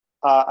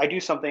I do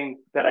something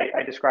that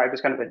I describe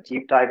as kind of a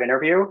deep dive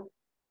interview.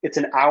 It's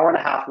an hour and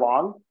a half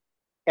long,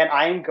 and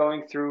I am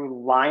going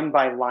through line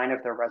by line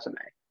of their resume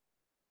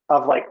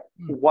of like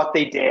Hmm. what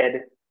they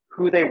did,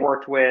 who they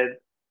worked with,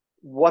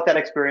 what that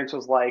experience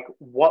was like,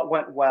 what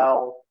went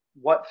well,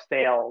 what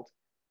failed.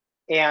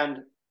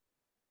 And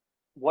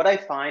what I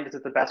find is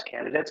that the best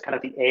candidates, kind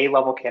of the A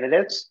level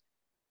candidates,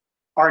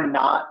 are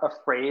not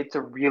afraid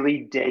to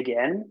really dig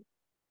in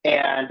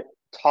and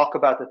talk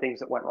about the things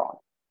that went wrong.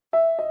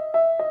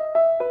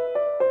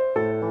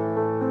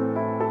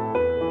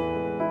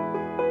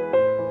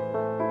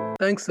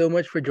 Thanks so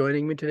much for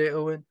joining me today,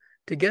 Owen.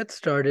 To get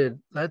started,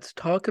 let's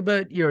talk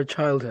about your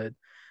childhood.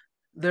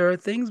 There are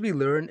things we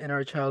learn in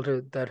our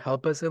childhood that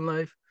help us in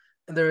life,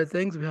 and there are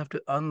things we have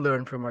to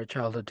unlearn from our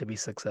childhood to be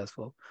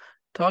successful.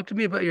 Talk to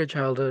me about your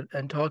childhood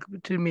and talk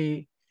to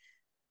me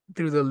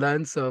through the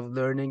lens of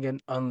learning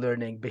and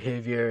unlearning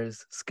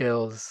behaviors,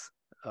 skills,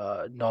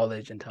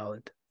 knowledge, and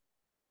talent.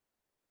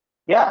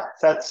 Yeah,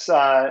 that's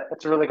a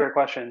really great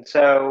question.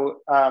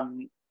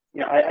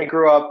 I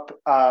grew up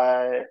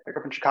I grew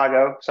up in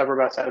Chicago, suburb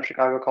outside of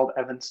Chicago called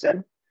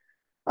Evanston.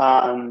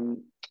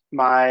 Um,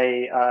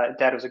 my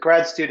dad was a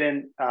grad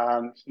student.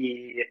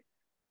 He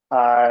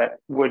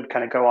would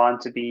kind of go on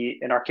to be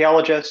an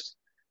archaeologist.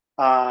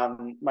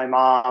 My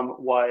mom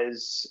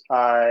was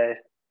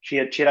she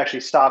had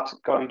actually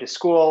stopped going to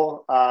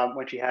school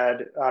when she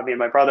had me and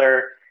my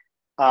brother,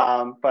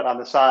 but on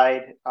the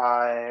side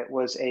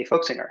was a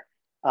folk singer.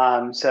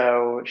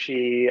 So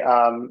she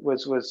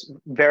was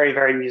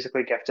very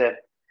musically gifted,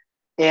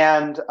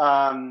 and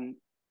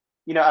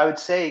I would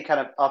say kind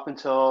of up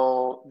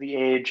until the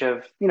age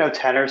of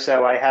 10 or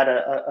so, I had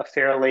a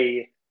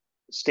fairly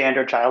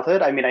standard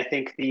childhood. I mean, I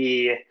think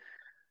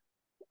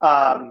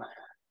um,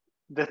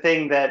 the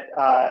thing that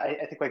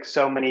I think like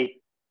so many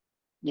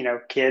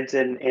kids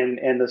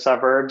in the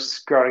suburbs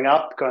growing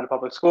up, going to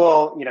public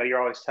school,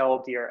 you're always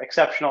told you're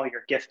exceptional,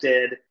 you're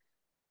gifted,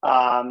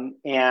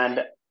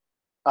 and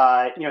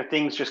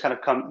things just kind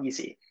of come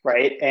easy,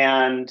 right?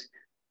 And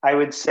I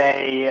would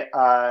say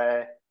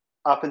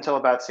up until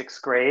about sixth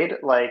grade,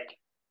 like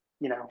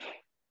you know,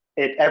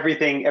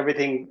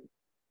 everything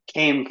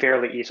came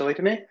fairly easily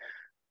to me.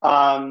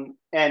 And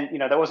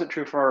that wasn't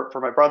true for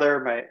my brother.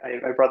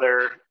 My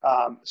brother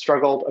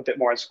struggled a bit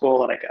more in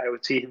school, and I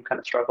would see him kind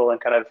of struggle and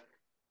kind of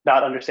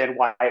not understand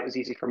why it was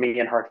easy for me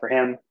and hard for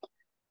him.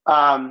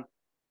 Um,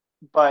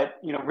 but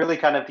really,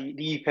 kind of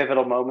the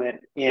pivotal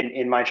moment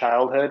in my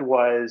childhood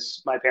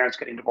was my parents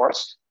getting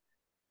divorced,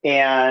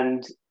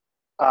 and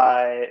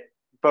uh,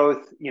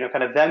 both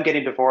kind of them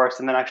getting divorced,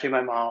 and then actually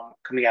my mom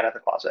coming out of the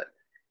closet.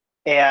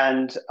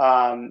 And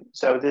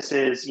so this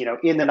is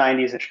in the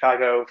 '90s in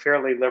Chicago,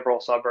 fairly liberal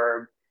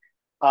suburb.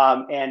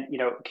 And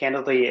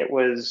candidly, it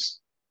was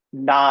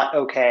not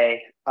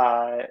okay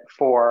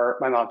for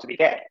my mom to be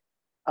gay.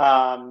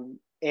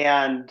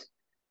 And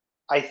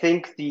I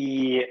think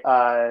the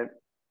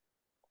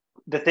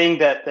thing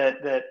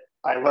that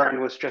I learned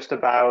was just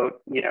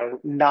about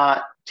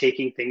not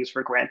taking things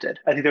for granted.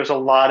 I think there's a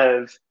lot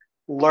of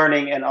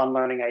learning and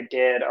unlearning I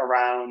did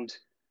around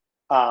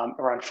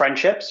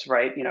friendships,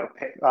 right?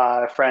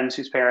 Friends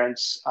whose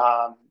parents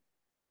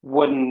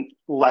wouldn't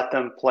let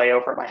them play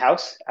over at my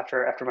house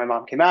after my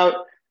mom came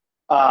out.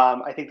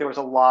 I think there was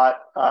a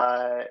lot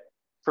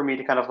for me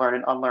to kind of learn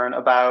and unlearn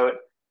about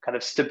kind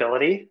of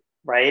stability,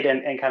 right?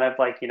 And kind of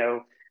like,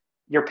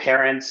 your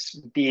parents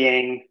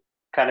being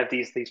kind of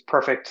these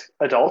perfect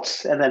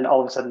adults and then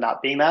all of a sudden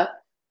not being that.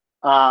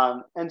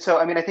 And so,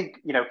 I mean, I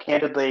think,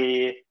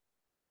 candidly,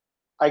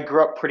 I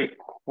grew up pretty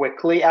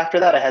quickly after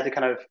that. I had to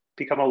kind of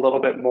become a little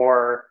bit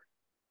more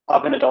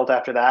of an adult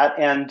after that.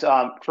 And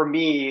for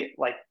me,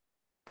 like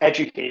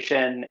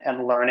education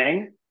and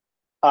learning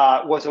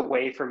was a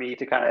way for me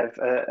to kind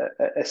of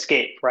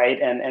escape, right?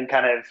 And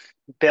kind of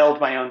build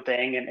my own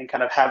thing and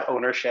kind of have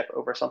ownership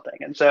over something.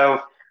 And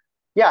so,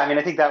 yeah, I mean,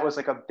 I think that was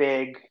like a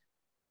big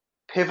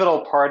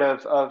pivotal part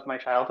of my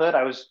childhood.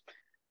 I was,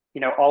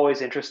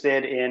 always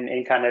interested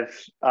in kind of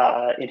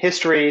in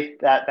history.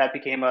 That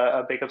became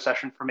a big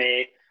obsession for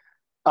me.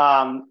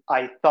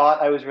 I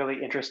thought I was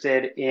really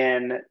interested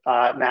in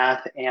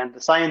math and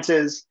the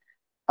sciences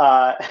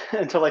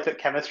until I took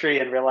chemistry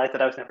and realized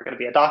that I was never going to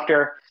be a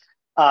doctor.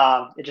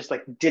 It just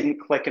like didn't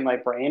click in my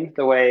brain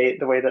the way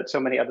that so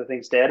many other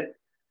things did.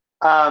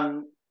 And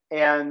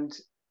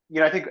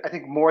I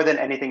think more than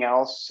anything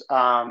else,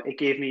 it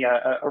gave me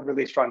a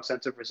really strong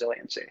sense of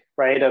resiliency,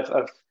 right?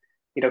 Of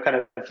kind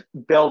of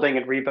building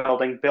and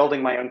rebuilding,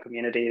 building my own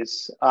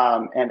communities,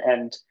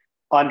 and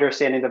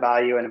understanding the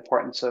value and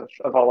importance of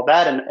all of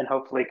that, and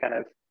hopefully kind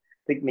of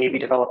think maybe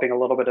developing a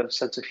little bit of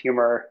sense of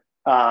humor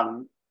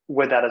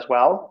with that as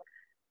well.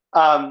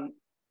 Um,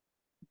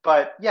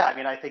 but yeah, I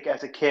mean, I think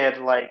as a kid,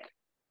 like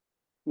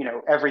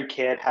every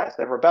kid has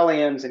their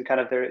rebellions and kind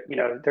of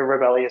their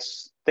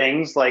rebellious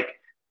things. Like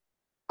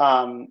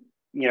um,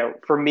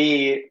 for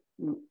me,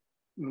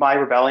 my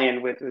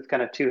rebellion with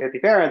kind of two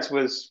hippie parents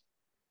was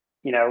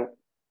you know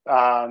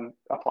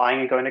applying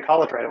and going to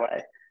college right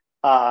away.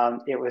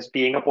 It was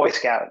being a Boy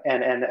Scout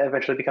and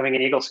eventually becoming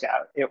an Eagle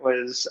Scout. It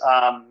was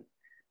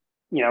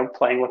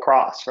playing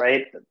lacrosse,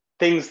 right?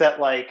 Things that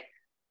like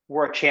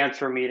were a chance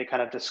for me to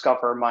kind of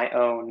discover my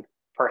own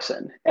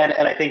person. And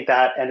I think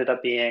that ended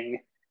up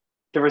being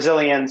the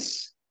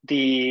resilience,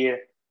 the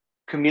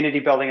community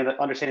building, and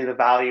the understanding the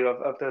value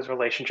of those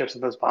relationships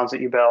and those bonds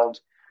that you build,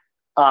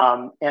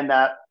 and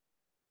that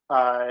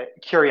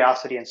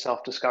curiosity and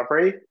self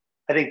discovery.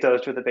 I think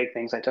those were the big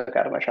things I took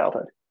out of my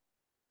childhood.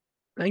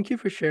 Thank you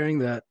for sharing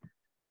that.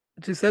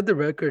 To set the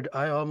record,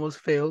 I almost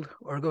failed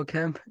Orgo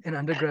Camp in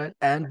undergrad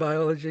and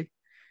biology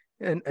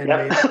and Yep.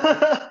 made it through.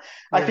 Yeah.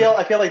 I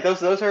feel like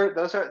those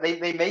are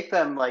they make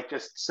them like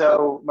just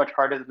so much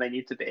harder than they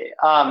need to be.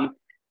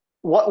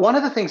 One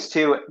of the things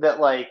too that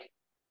like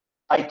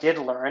I did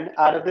learn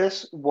out of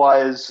this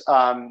was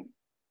I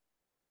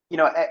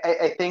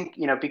think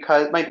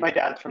because my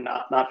dad's from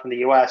not from the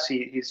U.S.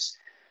 He's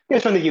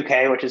from the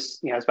U.K., which is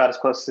is about as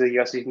close to the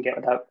U.S. as you can get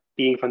without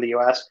being from the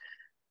U.S.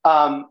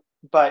 Um,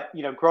 but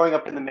growing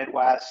up in the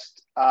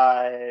Midwest,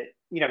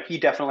 he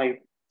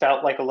definitely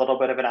felt like a little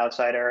bit of an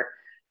outsider.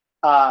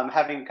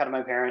 Having kind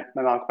of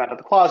my mom come out of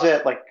the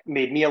closet, like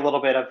made me a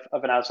little bit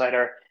of an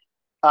outsider.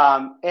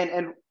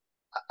 And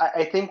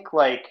I think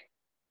like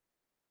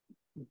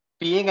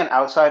being an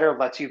outsider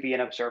lets you be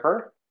an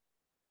observer,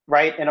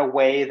 right? In a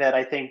way that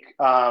I think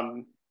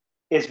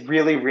is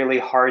really, really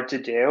hard to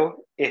do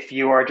if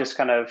you are just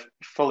kind of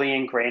fully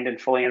ingrained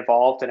and fully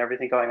involved in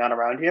everything going on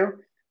around you.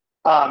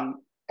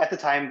 At the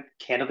time,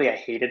 candidly, I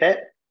hated it,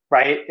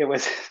 right? It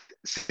was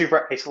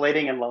super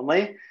isolating and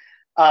lonely.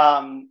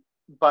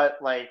 But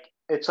like,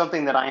 it's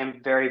something that I am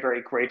very,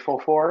 very grateful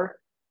for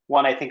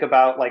when I think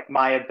about like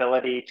my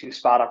ability to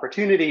spot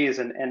opportunities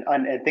and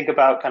think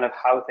about kind of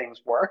how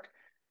things work.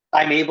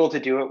 I'm able to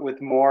do it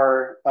with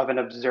more of an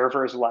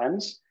observer's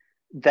lens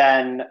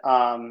than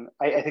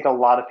I think a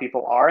lot of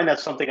people are, and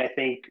that's something I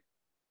think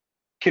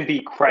can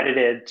be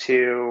credited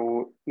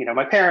to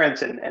my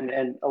parents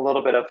and a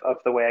little bit of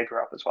the way I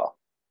grew up as well.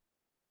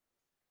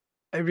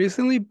 I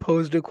recently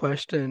posed a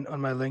question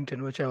on my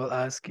LinkedIn, which I will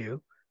ask you.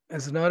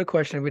 It's not a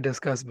question we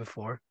discussed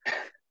before.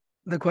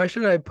 The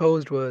question I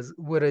posed was,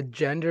 would a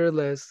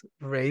genderless,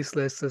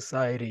 raceless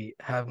society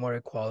have more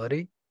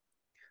equality?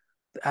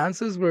 The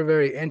answers were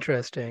very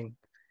interesting,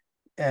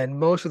 and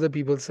most of the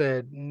people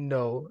said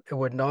no, it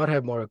would not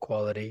have more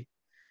equality.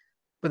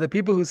 But the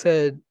people who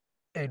said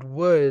it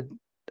would,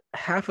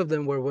 half of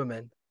them were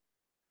women.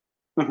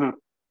 Hmm.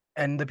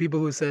 And the people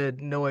who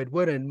said no, it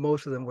wouldn't,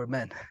 most of them were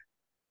men.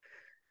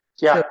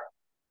 So Yeah,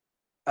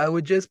 I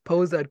would just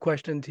pose that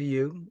question to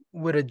you.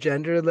 Would a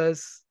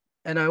genderless,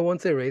 and I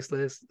won't say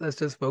raceless, let's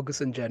just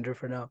focus on gender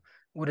for now.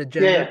 Would a yeah,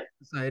 genderless yeah.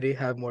 society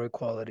have more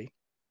equality?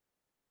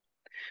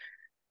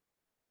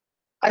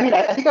 I mean,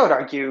 I think I would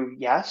argue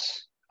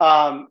yes,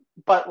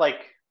 but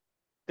like,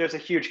 there's a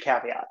huge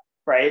caveat,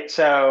 right?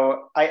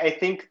 So I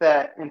think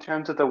that in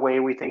terms of the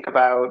way we think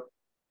about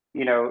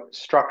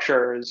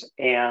structures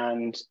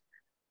and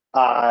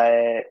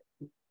uh,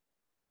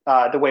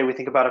 the way we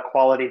think about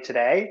equality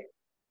today,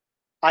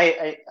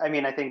 I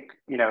mean, I think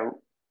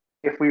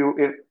if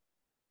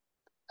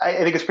I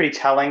think it's pretty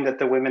telling that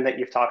the women that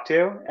you've talked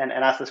to and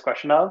asked this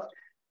question of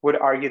would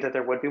argue that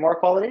there would be more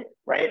equality,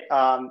 right?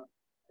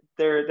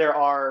 There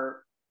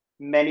are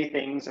many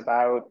things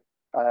about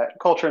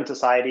culture and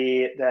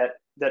society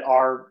that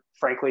are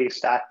frankly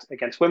stacked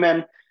against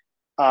women.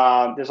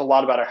 There's a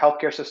lot about our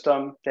healthcare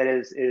system that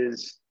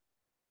is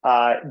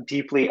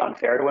deeply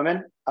unfair to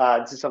women.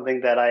 This is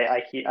something that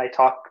I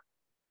talk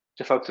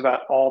to folks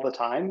about all the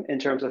time in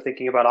terms of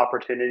thinking about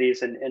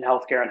opportunities in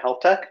healthcare and health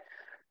tech.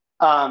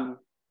 Um,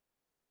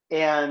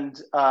 and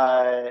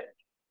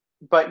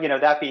but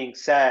that being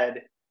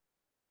said,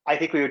 I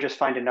think we would just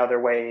find another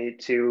way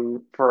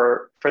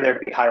for there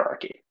to be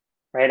hierarchy,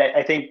 right?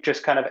 I think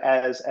just kind of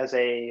as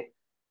a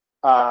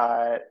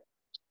uh,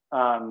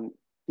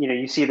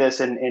 you see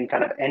this in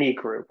kind of any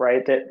group,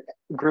 right? That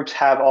groups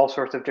have all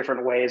sorts of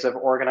different ways of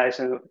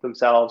organizing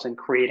themselves and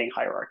creating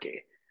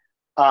hierarchy.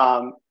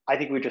 I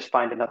think we just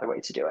find another way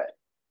to do it.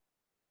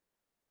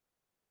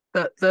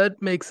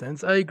 That makes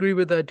sense. I agree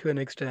with that to an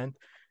extent.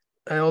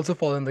 I also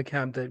fall in the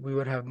camp that we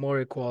would have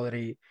more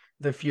equality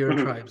the fewer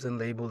Mhm. tribes and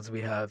labels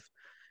we have.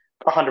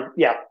 100,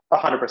 yeah,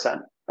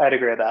 100%. I'd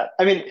agree with that.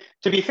 I mean,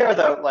 to be fair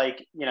though,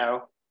 like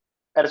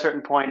at a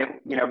certain point,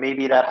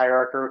 maybe that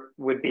hierarchy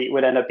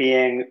would end up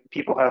being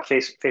people who have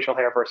facial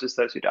hair versus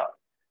those who don't,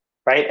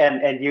 right?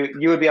 And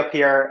you would be up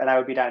here and I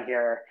would be down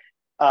here,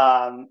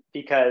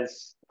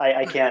 because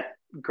I can't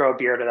grow a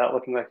beard without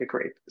looking like a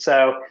creep.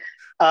 So,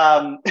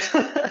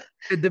 It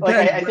like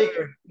depends I think,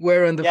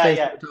 where on the yeah, face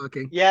yeah, we're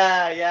talking.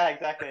 yeah,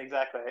 exactly.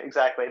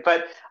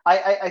 But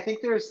I think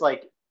there's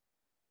like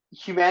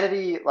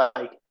humanity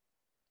like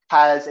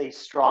has a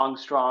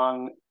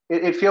strong.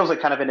 It feels like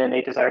kind of an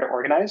innate desire to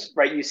organize,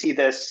 right? You see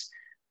this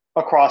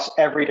across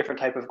every different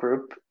type of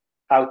group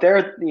out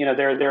there.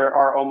 There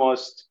are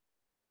almost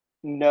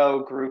no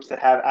groups that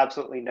have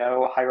absolutely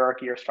no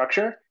hierarchy or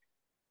structure.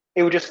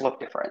 It would just look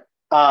different.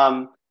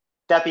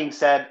 That being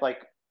said,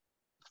 like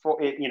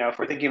if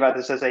we're thinking about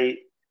this as a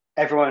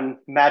everyone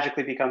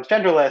magically becomes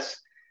genderless,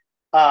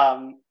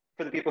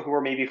 for the people who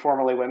were maybe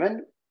formerly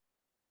women,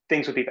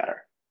 things would be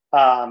better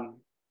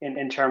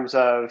in terms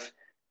of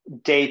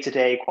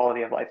day-to-day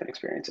quality of life and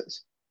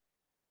experiences.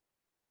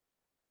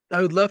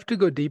 I would love to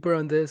go deeper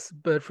on this,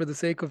 but for the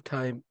sake of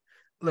time,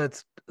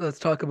 let's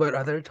talk about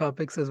other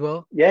topics as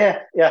well. Yeah,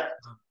 yeah,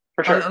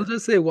 for I'll sure.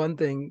 just say one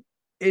thing.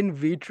 In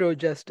vitro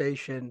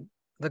gestation,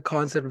 the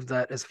concept of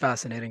that is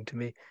fascinating to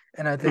me,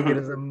 and I think it Hmm.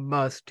 is a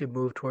must to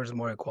move towards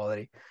more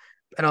equality.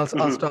 And I'll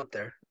Hmm. stop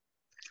there.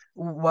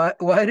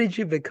 Why did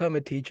you become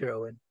a teacher,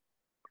 Owen?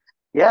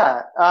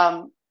 Yeah.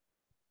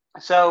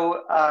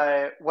 So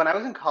when I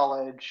was in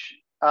college,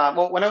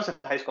 well, when I was in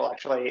high school,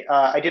 actually,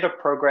 I did a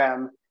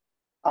program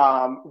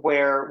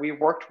where we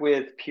worked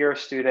with peer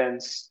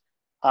students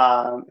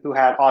who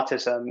had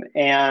autism,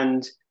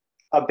 and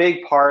a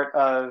big part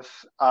of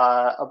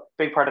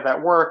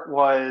that work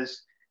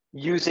was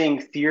using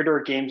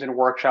theater games and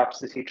workshops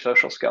to teach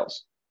social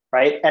skills,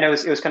 right? And it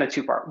was kind of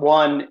two part.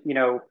 One,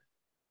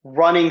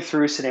 running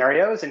through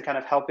scenarios and kind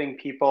of helping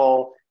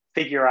people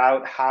figure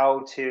out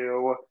how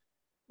to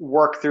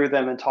work through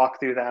them and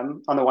talk through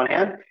them on the one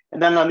hand. And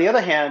then on the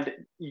other hand,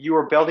 you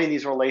are building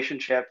these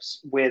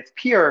relationships with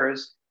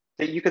peers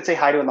that you could say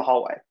hi to in the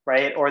hallway,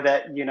 right? Or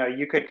that,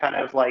 you could kind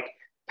of like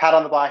pat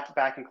on the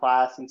back in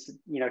class and,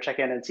 check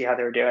in and see how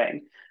they're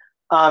doing.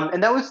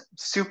 And that was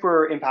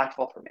super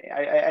impactful for me.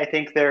 I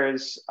think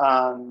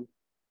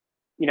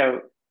you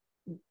know,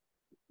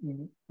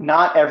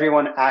 not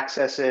everyone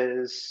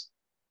accesses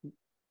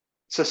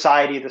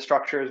society, the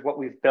structures, what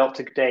we've built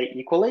today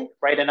equally,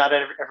 right? And not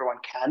everyone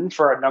can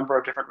for a number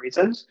of different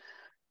reasons.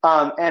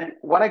 And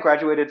when I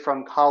graduated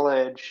from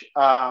college,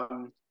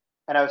 and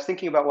I was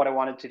thinking about what I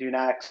wanted to do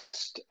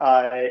next,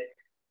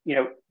 you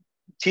know,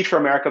 Teach for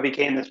America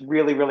became this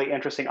really, really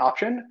interesting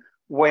option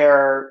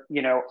where,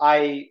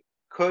 I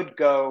could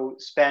go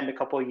spend a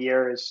couple of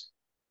years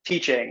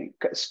teaching,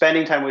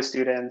 spending time with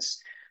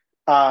students,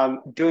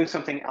 doing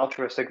something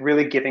altruistic,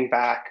 really giving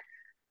back.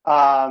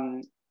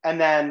 Um, and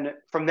then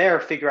from there,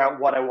 figure out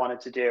what I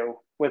wanted to do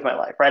with my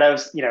life, right? I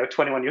was,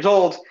 21 years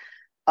old.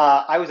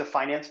 I was a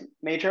finance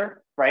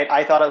major, right?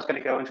 I thought I was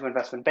going to go into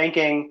investment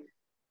banking.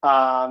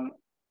 Um,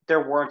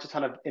 there weren't a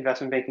ton of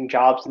investment banking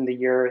jobs in the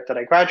year that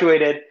I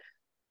graduated.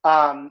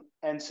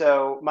 And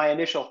so my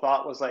initial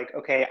thought was like,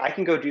 okay, I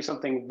can go do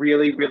something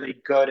really, really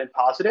good and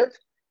positive,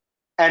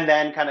 and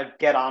then kind of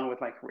get on with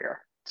my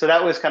career. So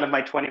that was kind of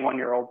my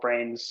 21-year-old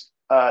brain's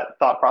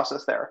thought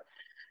process there.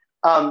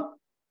 Um,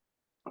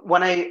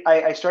 when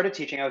I started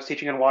teaching, I was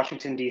teaching in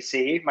Washington,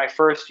 D.C. My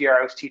first year,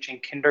 I was teaching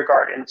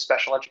kindergarten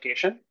special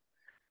education.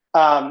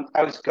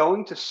 I was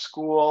going to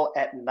school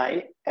at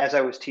night as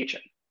I was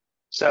teaching.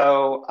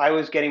 So I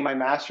was getting my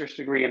master's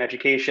degree in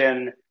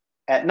education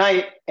at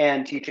night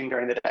and teaching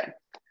during the day.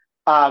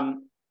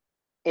 Um,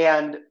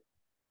 and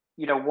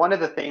one of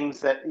the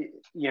things that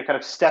kind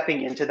of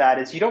stepping into that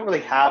is you don't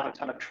really have a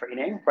ton of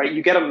training, right?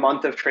 You get a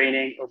month of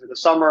training over the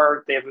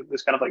summer. They have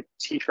this kind of like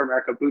Teach for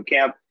America boot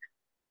camp,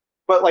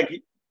 but like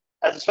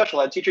as a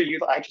special ed teacher,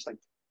 I just like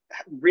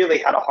really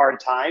had a hard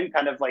time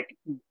kind of like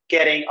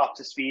getting up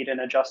to speed and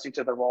adjusting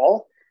to the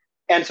role.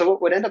 And so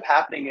what would end up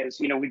happening is,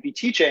 we'd be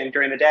teaching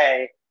during the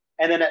day,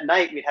 and then at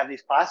night we'd have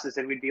these classes,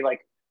 and we'd be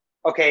like,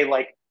 okay,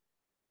 like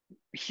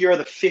here are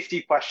the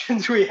 50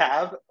 questions we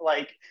have.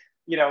 Like,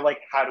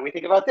 like how do we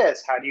think about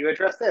this? How do you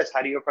address this?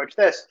 How do you approach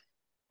this?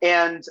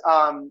 And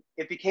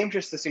it became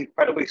just this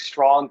incredibly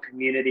strong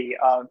community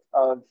of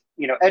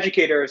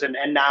educators and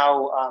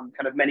now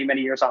kind of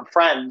many years on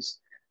friends,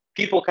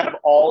 people kind of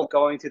all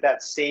going through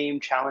that same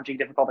challenging,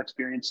 difficult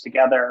experience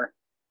together,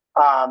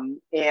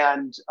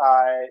 and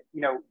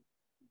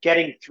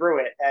getting through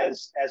it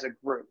as a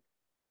group.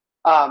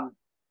 Um,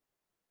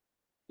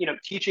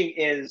 Teaching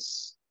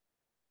is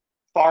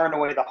far and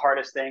away the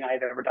hardest thing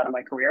I've ever done in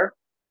my career.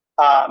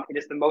 It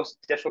is the most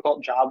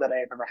difficult job that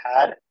I've ever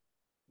had,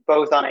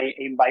 both on a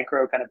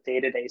micro kind of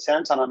day-to-day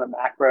sense and on a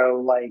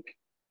macro like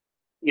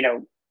you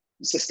know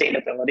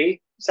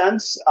sustainability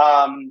sense.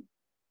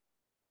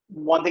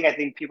 One thing I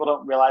think people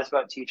don't realize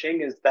about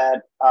teaching is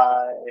that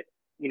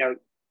you know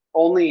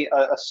only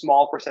a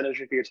small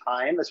percentage of your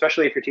time,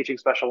 especially if you're teaching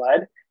special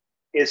ed,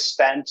 is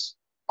spent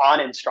on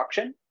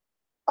instruction.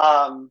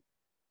 um,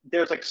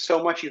 there's like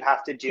so much you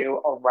have to do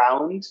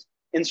around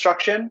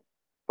instruction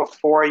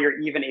before you're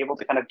even able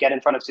to kind of get in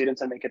front of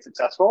students and make it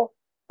successful,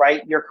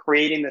 right? You're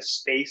creating this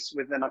space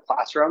within a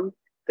classroom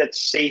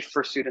that's safe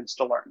for students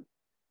to learn.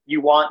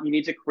 You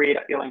need to create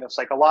a feeling of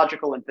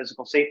psychological and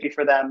physical safety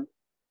for them.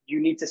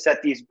 You need to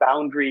set these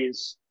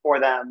boundaries for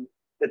them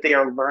that they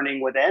are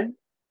learning within.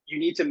 You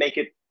need to make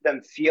it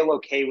them feel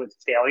okay with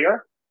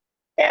failure,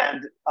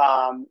 and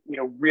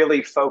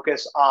really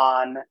focus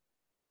on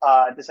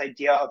this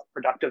idea of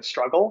productive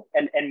struggle,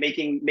 and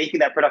making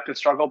that productive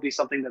struggle be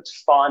something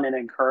that's fun and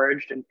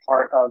encouraged and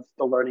part of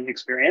the learning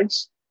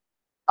experience.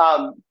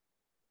 Um,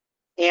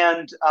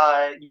 and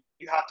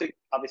you have to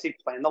obviously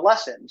plan the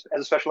lessons.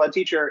 As a special ed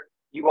teacher,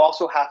 you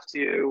also have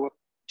to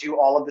do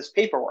all of this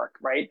paperwork,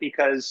 right?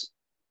 Because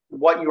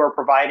what you are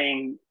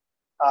providing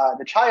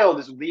the child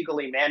is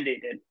legally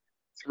mandated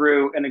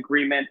through an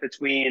agreement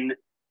between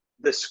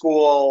the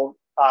school,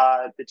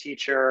 the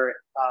teacher,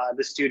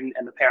 the student,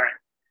 and the parent.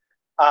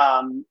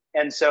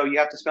 And so you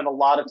have to spend a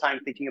lot of time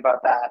thinking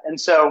about that. And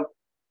so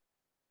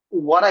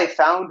what I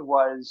found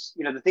was,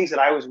 the things that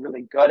I was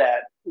really good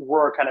at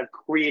were kind of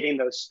creating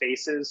those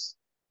spaces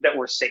that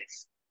were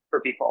safe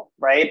for people,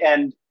 right?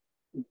 And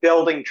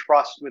building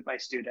trust with my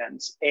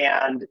students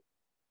and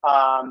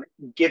um,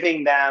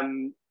 giving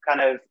them kind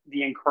of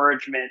the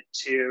encouragement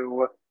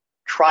to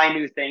try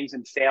new things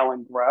and fail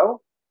and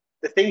grow.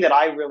 The thing that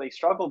I really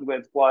struggled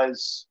with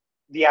was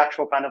the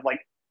actual kind of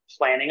like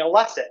planning a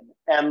lesson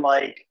and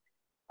like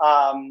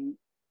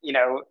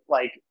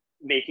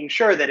making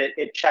sure that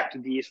it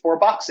checked these four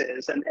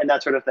boxes and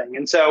that sort of thing.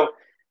 And so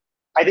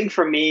I think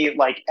for me,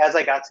 like as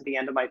I got to the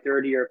end of my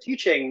third year of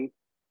teaching,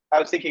 I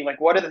was thinking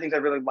like, what are the things I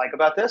really like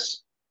about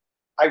this?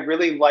 I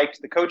really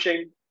liked the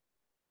coaching.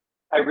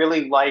 I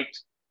really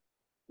liked,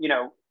 you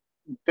know,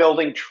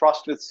 building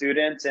trust with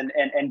students and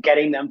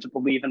getting them to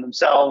believe in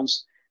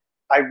themselves.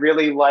 I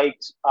really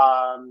liked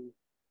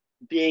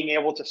being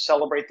able to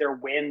celebrate their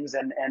wins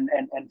and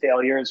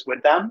failures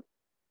with them.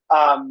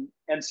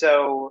 And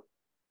so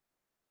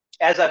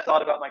as I've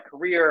thought about my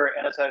career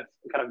and as I've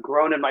kind of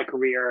grown in my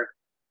career,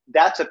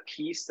 that's a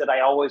piece that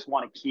I always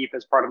want to keep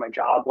as part of my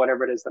job,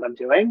 whatever it is that I'm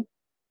doing.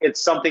 It's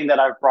something that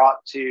I've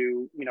brought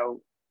to,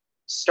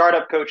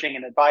 startup coaching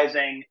and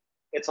advising.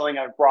 It's something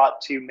I've brought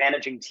to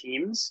managing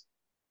teams.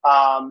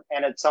 And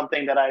it's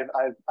something that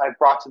I've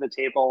brought to the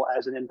table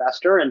as an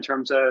investor in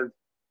terms of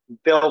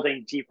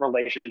building deep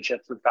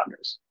relationships with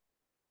founders.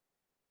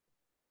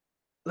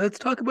 Let's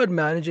talk about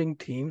managing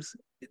teams.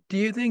 Do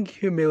you think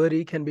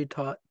humility can be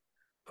taught,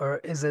 or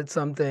is it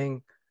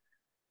something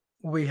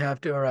we have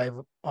to arrive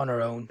on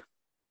our own?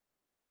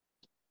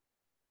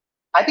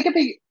 I think it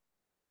be.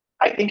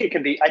 I think it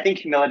can be. I think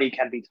humility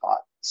can be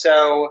taught.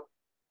 So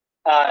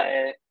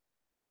uh,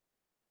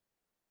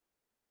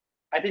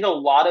 I think a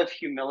lot of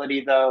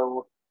humility,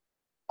 though,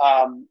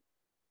 um,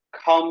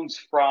 comes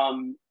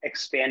from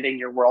expanding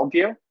your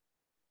worldview.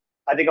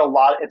 I think a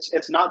lot.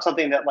 It's not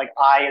something that like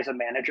I as a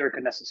manager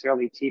could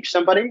necessarily teach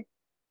somebody.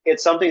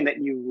 It's something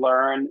that you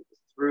learn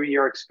through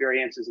your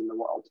experiences in the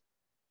world.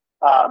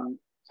 Um,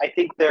 I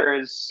think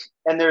there's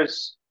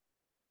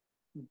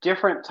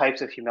different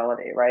types of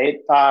humility, right?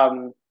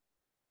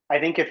 I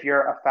think if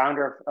you're a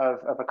founder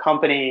of a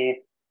company,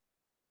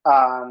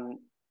 um,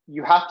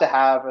 you have to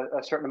have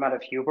a certain amount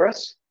of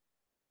hubris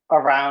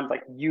around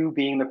like you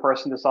being the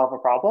person to solve a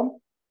problem.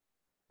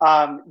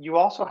 You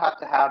also have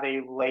to have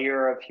a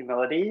layer of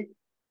humility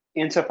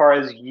insofar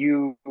as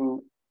you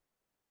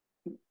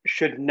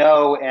should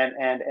know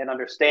and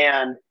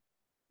understand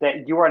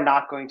that you are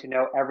not going to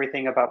know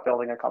everything about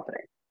building a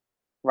company,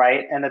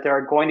 right? And that there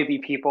are going to be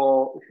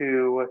people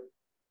who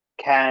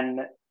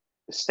can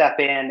step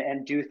in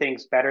and do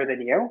things better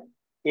than you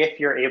if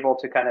you're able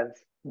to kind of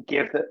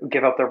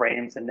give up the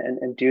reins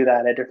and do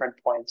that at different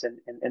points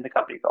in the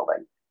company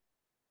building.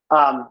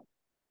 Um,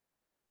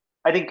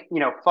 I think,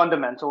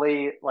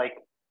 fundamentally, like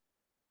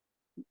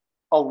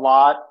a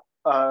lot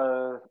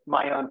of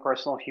my own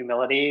personal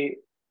humility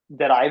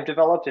that I've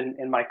developed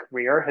in my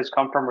career has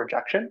come from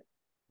rejection,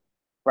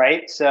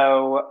 right?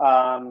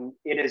 So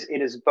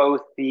it is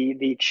both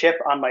the chip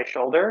on my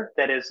shoulder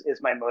that is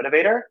my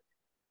motivator.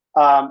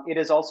 It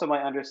is also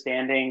my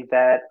understanding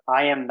that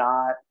I am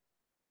not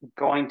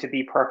going to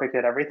be perfect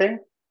at everything.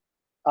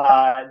 There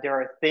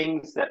are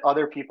things that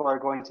other people are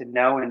going to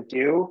know and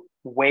do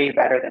way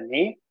better than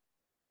me.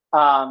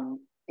 And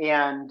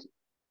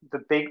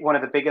one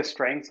of the biggest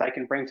strengths I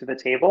can bring to the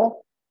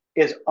table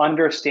is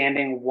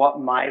understanding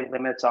what my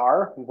limits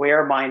are,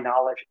 where my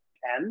knowledge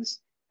ends,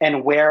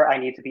 and where I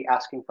need to be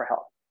asking for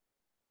help.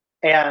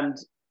 And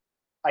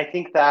I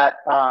think that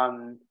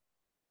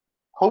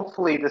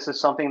hopefully this is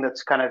something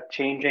that's kind of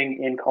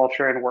changing in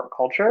culture and work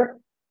culture.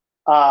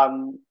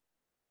 Um,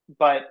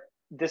 but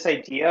this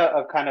idea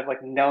of kind of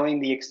like knowing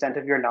the extent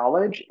of your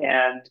knowledge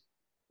and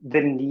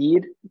the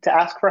need to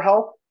ask for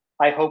help,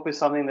 I hope is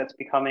something that's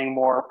becoming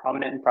more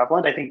prominent and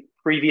prevalent. I think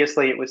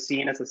previously it was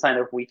seen as a sign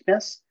of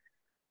weakness.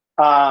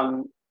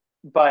 Um,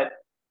 but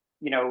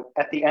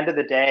at the end of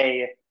the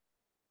day,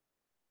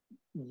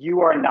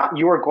 you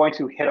are going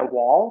to hit a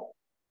wall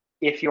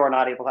if you are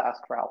not able to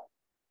ask for help.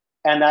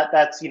 And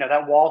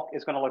that wall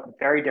is going to look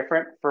very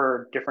different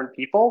for different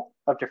people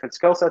of different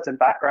skill sets and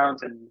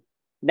backgrounds and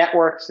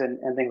networks and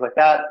things like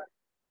that.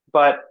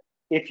 But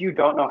if you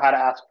don't know how to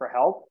ask for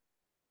help,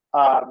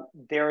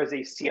 there is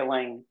a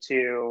ceiling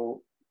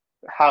to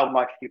how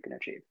much you can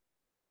achieve.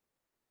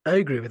 I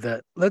agree with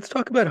that. Let's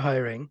talk about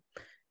hiring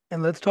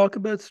and let's talk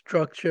about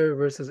structure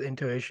versus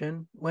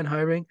intuition when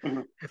hiring.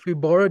 Mhm, If we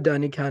borrow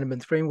Danny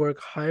Kahneman's framework,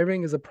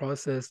 hiring is a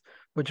process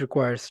which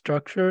requires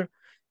structure,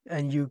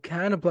 and you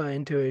can apply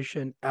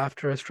intuition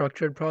after a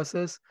structured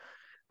process.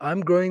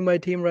 I'm growing my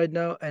team right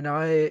now, and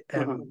I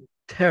mhm. am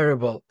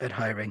terrible at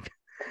hiring.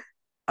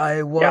 I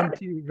Yeah. want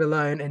to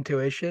rely on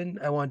intuition.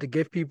 I want to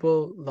give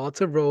people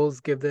lots of roles,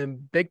 give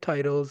them big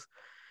titles,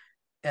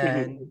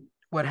 and Mhm,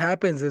 what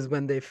happens is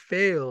when they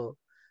fail,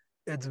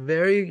 it's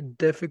very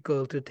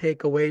difficult to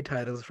take away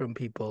titles from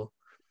people.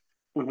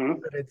 Hmm.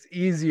 But it's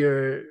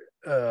easier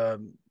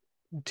um,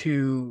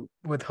 to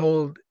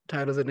withhold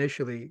titles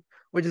initially,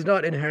 which is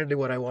not inherently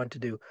what I want to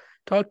do.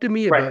 Talk to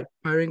me Right. about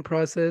hiring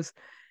process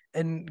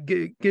and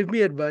give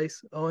me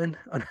advice, Owen,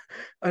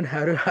 on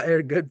how to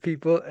hire good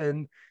people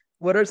and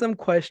what are some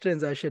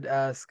questions I should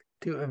ask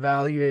to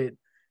evaluate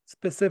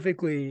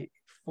specifically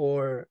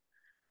for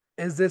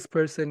is this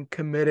person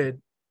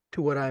committed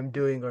to what I'm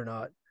doing or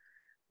not?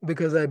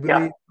 Because I Yeah.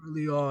 believe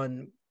early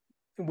on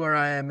where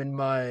I am in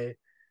my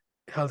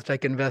health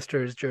tech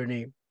investors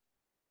journey,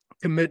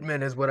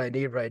 commitment is what I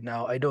need right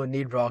now. I don't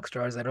need rock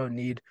stars. I don't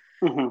need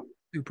Hmm.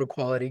 super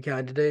quality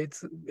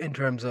candidates in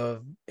terms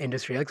of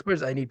industry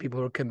experts. I need people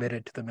who are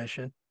committed to the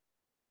mission.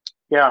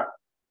 Yeah.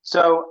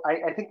 So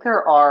I think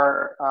there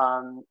are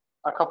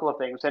a couple of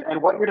things,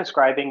 and what you're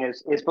describing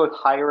is both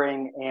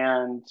hiring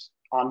and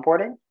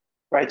onboarding,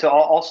 right? So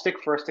I'll stick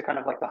first to kind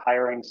of like the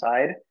hiring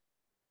side.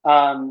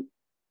 Um,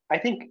 I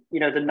think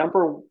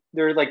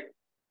there are like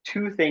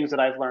two things that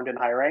I've learned in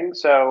hiring.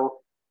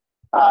 So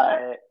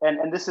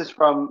and this is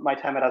from my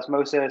time at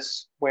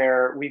Osmosis,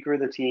 where we grew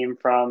the team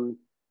from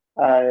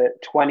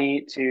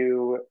 20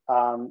 to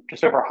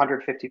just over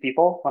 150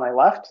 people when I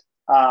left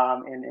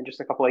in just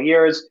a couple of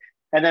years.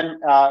 And then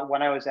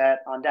when I was at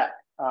On Deck,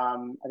 I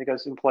think I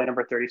was employee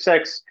number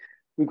 36,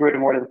 we grew to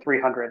more than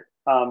 300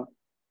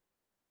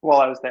 while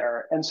I was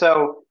there. And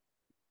so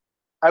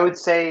I would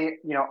say,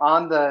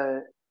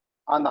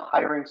 on the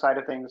hiring side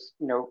of things,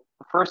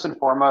 first and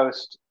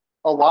foremost,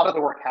 a lot of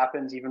the work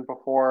happens even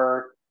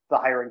before the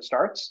hiring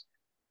starts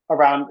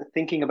around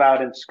thinking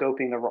about and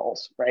scoping the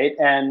roles, right?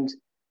 And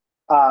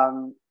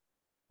um,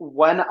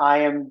 when I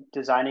am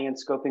designing and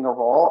scoping a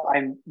role,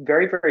 I'm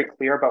very, very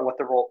clear about what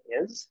the role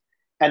is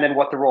and then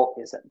what the role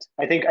isn't.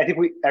 I think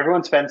we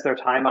everyone spends their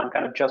time on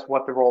kind of just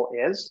what the role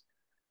is,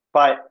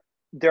 but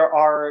there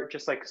are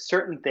just like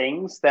certain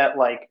things that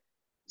like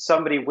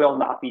somebody will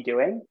not be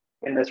doing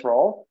in this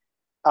role,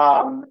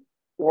 um,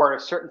 or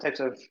certain types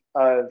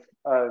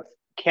of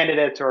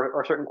candidates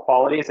or certain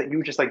qualities that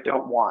you just like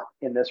don't want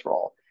in this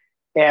role.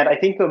 And I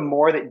think the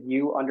more that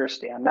you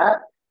understand that,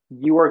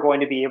 you are going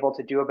to be able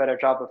to do a better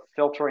job of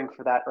filtering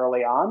for that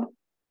early on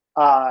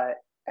uh,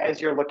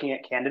 as you're looking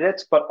at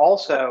candidates, but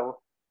also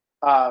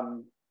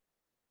um,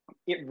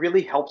 it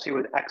really helps you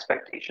with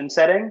expectation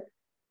setting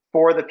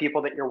for the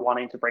people that you're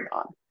wanting to bring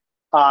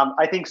on.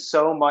 I think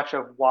so much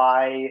of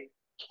why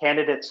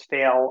candidates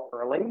fail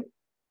early,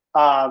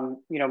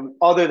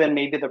 other than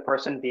maybe the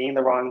person being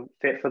the wrong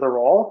fit for the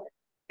role,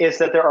 is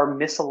that there are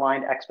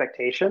misaligned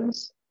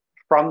expectations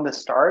from the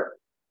start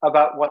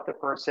about what the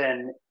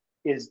person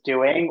is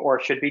doing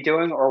or should be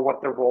doing or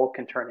what the role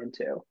can turn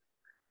into.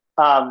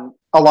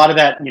 A lot of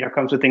that,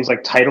 comes with things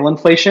like title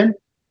inflation,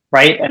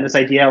 right? And this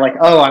idea like,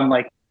 oh, I'm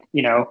like,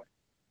 you know,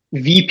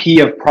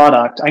 VP of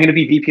product. I'm going to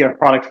be VP of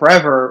product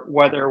forever,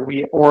 whether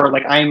we or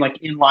like I'm like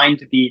in line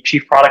to be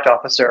chief product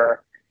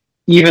officer,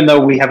 even though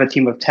we have a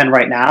team of 10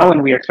 right now,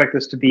 and we expect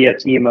this to be a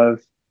team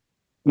of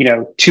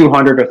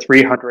 200 or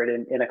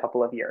 300 in a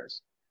couple of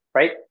years,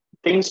 right?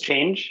 Things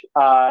change,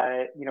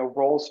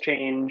 roles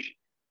change,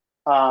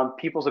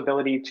 people's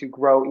ability to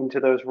grow into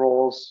those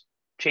roles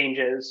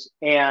changes,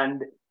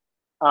 and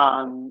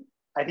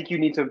I think you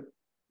need to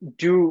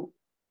do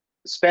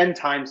spend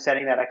time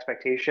setting that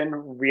expectation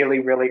really,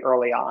 really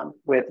early on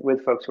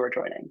with folks who are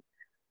joining.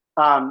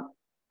 Um,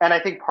 and I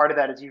think part of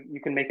that is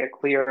you can make it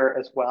clear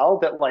as well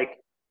that like,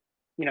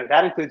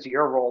 that includes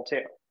your role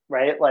too,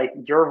 right? Like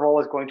your role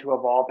is going to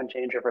evolve and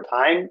change over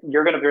time.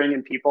 You're going to bring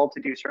in people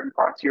to do certain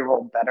parts of your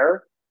role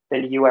better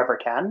than you ever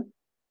can.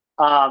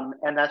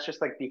 And that's just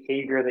like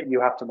behavior that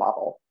you have to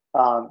model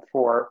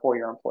for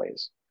your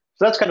employees.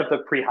 So that's kind of the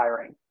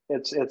pre-hiring.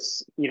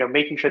 It's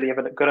making sure that you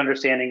have a good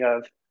understanding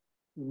of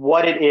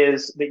what it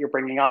is that you're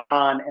bringing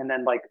on, and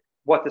then like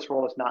what this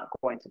role is not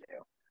going to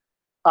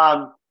do.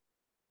 Um,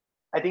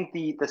 I think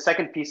the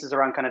second piece is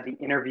around kind of the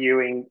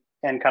interviewing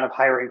and kind of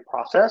hiring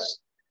process.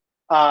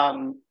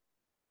 Um,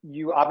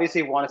 you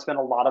obviously want to spend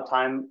a lot of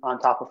time on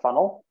top of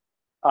funnel.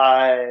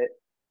 Uh,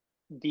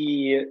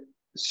 the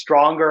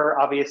stronger,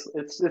 obviously,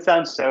 it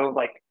sounds so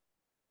like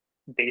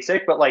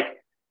basic, but like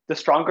the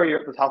stronger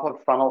your the top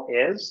of funnel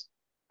is,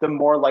 the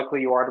more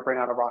likely you are to bring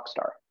on a rock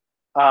star.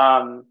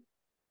 Um,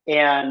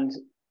 and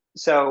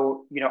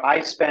so,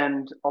 I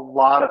spend a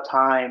lot of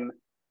time,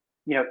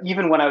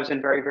 even when I was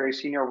in very, very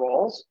senior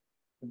roles,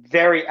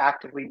 very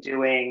actively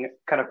doing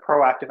kind of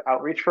proactive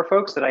outreach for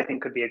folks that I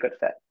think could be a good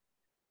fit.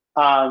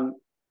 Um,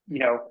 you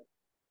know,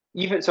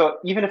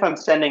 even if I'm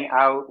sending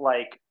out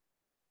like,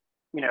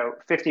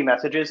 50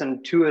 messages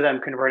and two of them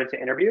converted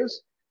to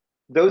interviews,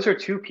 those are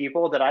two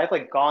people that I've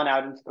like gone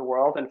out into the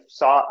world and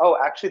saw, oh,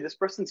 actually, this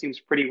person seems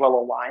pretty well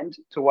aligned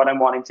to what I'm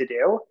wanting to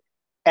do.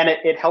 And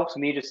it helps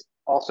me just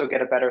also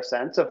get a better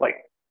sense of like,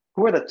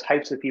 who are the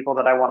types of people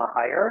that I want to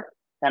hire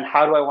and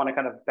how do I want to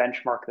kind of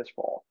benchmark this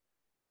role?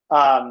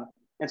 Um,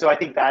 and so I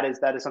think that is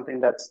something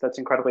that's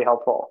incredibly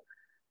helpful.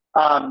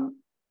 Um,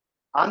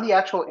 on the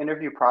actual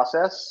interview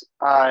process,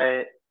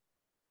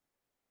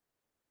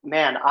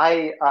 Man,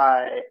 I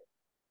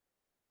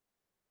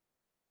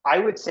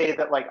would say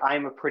that like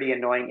I'm a pretty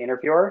annoying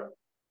interviewer.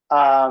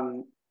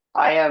 Um,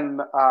 I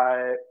am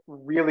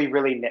really,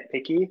 really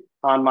nitpicky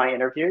on my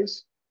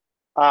interviews.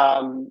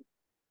 Um,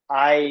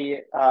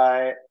 I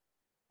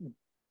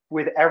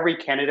with every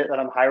candidate that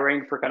I'm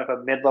hiring for kind of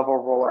a mid-level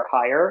role or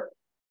higher,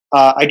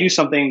 I do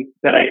something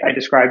that I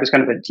describe as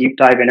kind of a deep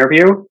dive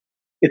interview.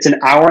 It's an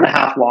hour and a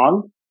half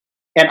long,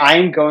 and I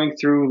am going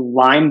through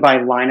line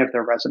by line of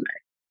their resume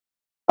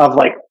of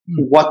like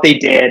Hmm. what they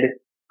did,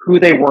 who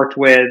they worked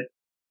with,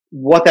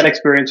 what that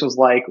experience was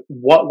like,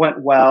 what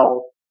went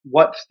well,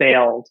 what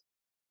failed.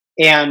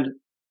 And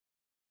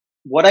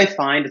what I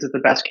find is that the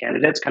best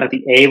candidates, kind of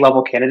the A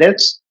level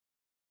candidates,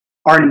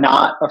 are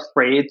not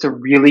afraid to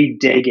really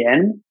dig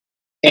in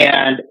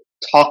and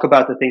talk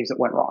about the things that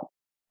went wrong.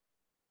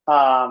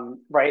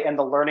 Right. And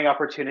the learning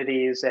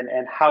opportunities and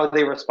how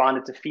they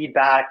responded to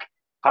feedback,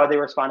 how they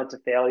responded to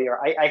failure.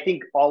 I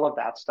think all of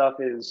that stuff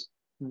is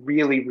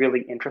really,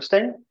 really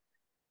interesting.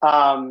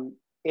 Um,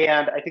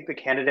 and I think the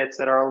candidates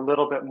that are a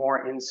little bit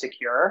more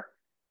insecure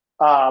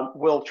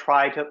will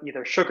try to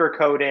either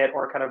sugarcoat it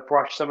or kind of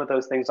brush some of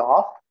those things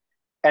off.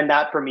 And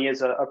that for me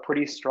is a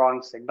pretty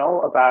strong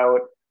signal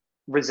about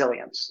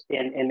resilience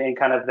in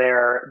kind of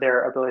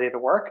their ability to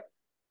work.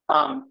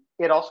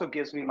 It also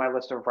gives me my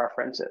list of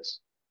references.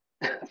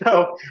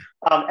 So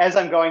as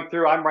I'm going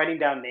through, I'm writing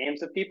down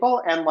names of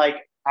people, and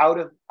like out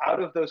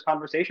of those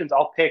conversations,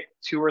 I'll pick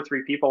two or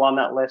three people on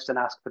that list and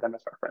ask for them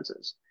as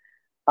references.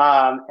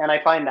 And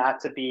I find that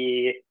to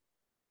be,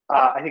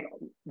 I think,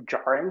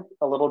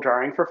 a little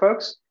jarring for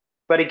folks.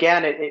 But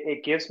again,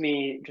 it gives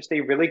me just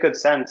a really good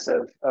sense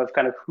of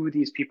kind of who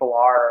these people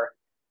are,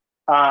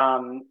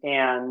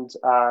 and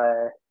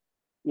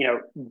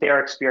their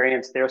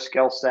experience, their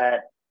skill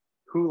set,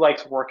 who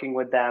likes working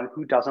with them,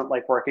 who doesn't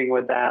like working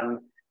with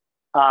them.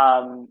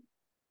 Um,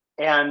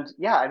 and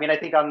yeah, I mean, I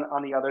think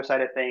on the other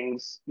side of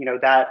things,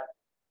 that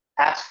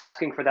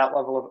asking for that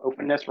level of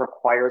openness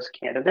requires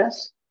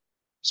candidness.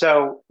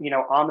 So,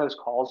 on those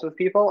calls with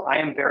people, I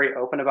am very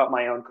open about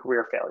my own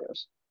career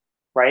failures,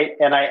 right?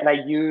 And I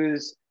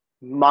use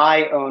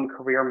my own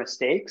career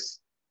mistakes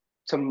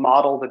to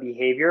model the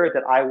behavior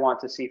that I want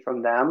to see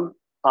from them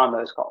on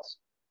those calls.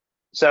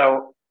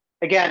 So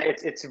again,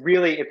 it's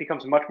really, it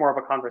becomes much more of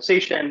a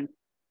conversation.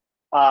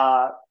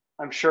 Uh,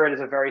 I'm sure it is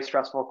a very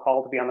stressful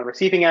call to be on the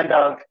receiving end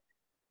of,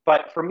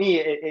 but for me,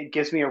 it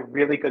gives me a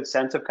really good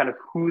sense of kind of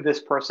who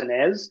this person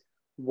is,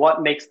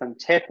 what makes them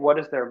tick, what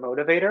is their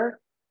motivator.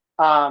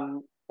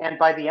 And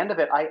by the end of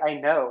it, I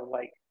know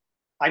like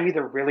I'm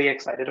either really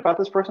excited about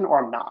this person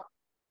or I'm not.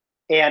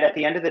 And at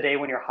the end of the day,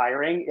 when you're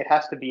hiring, it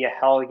has to be a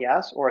hell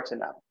yes or it's a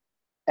no.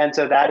 And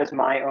so that is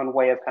my own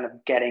way of kind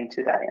of getting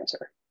to that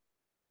answer.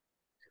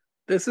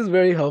 This is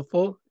very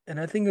helpful. And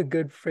I think a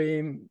good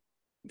frame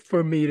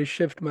for me to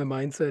shift my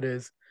mindset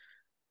is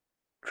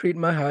treat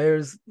my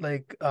hires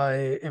like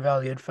I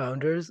evaluate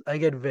founders. I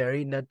get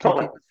very nitpicky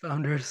Totally. with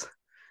founders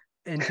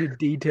into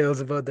details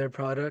about their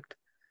product.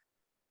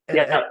 And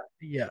Yeah.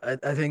 yeah,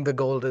 I think the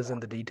gold is in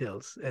the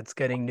details. It's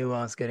getting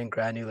nuanced, getting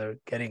granular,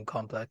 getting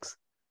complex.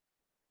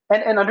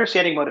 And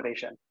understanding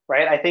motivation,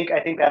 right? I think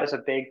that is a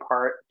big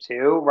part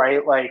too,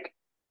 right? Like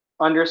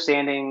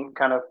understanding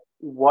kind of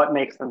what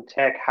makes them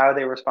tick, how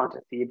they respond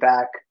to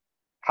feedback,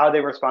 how they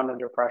respond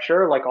under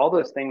pressure. Like all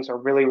those things are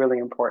really, really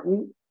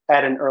important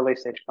at an early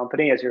stage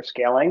company as you're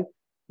scaling,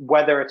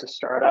 whether it's a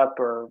startup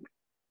or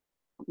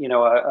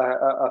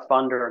a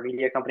fund or a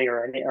media company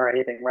or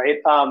anything, right?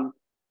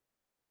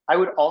 I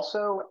would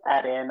also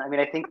add in. I mean,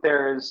 I think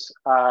there's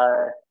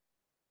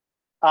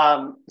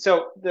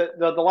so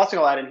the last thing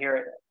I'll add in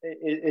here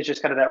is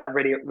just kind of that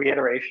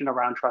reiteration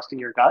around trusting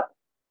your gut.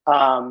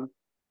 Um,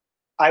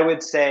 I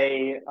would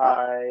say,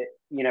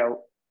 you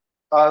know,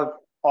 of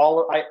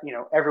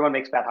everyone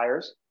makes bad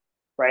hires,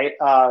 right?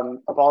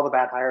 Of all the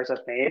bad hires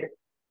I've made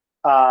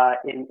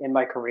in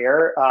my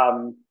career,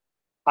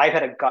 I've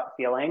had a gut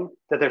feeling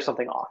that there's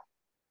something off,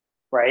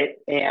 right?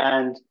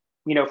 And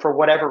for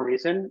whatever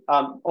reason,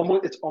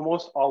 it's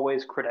almost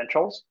always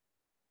credentials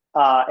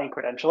and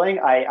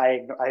credentialing.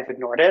 I've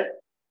ignored it,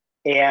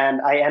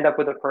 and I end up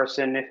with a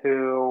person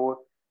who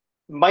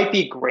might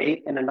be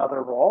great in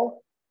another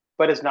role,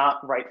 but is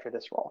not right for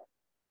this role,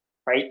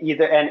 right?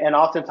 Either and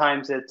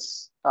oftentimes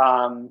it's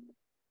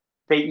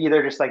they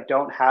either just like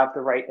don't have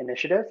the right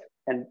initiative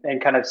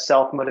and kind of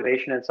self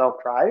motivation and self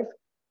drive,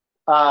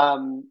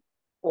 um,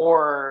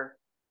 or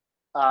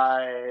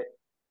uh,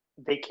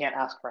 they can't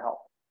ask for help,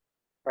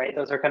 right?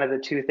 Those are kind of the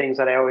two things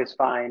that I always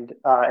find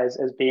as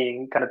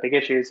being kind of big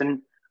issues,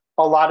 and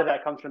a lot of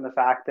that comes from the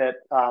fact that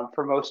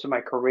for most of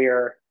my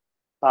career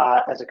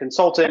as a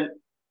consultant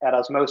at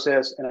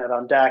Osmosis and at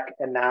On Deck,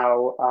 and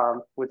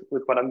now with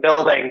what I'm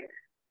building,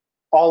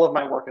 all of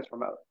my work is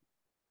remote,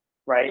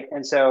 right?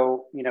 And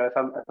so if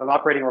I'm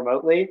operating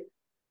remotely,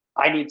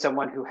 I need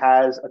someone who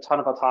has a ton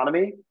of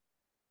autonomy,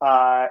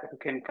 who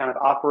can kind of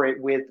operate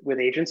with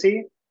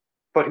agency,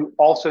 but who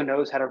also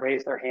knows how to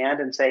raise their hand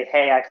and say,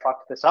 "Hey, I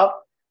fucked this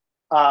up,"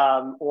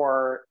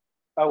 or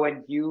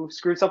 "Owen, you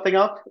screwed something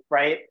up,"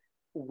 right?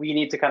 we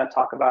need to kind of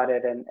talk about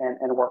it and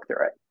work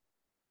through it.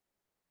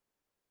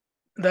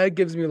 That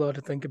gives me a lot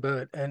to think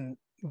about and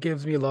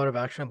gives me a lot of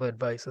actionable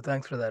advice. So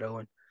thanks for that,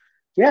 Owen.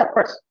 Yeah, of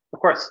course, of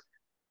course.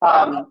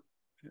 Uh, Um,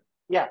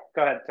 yeah,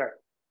 go ahead. Sorry.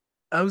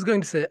 I was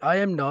going to say I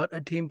am not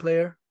a team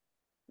player.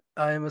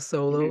 I am a Hmm.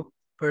 solo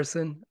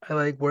person. I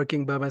like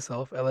working by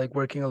myself. I like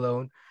working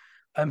alone.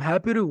 I'm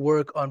happy to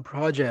work on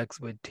projects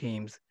with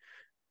teams,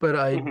 but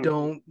I Hmm.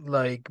 don't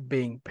like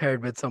being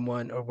paired with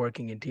someone or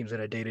working in teams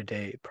in a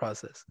day-to-day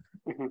process.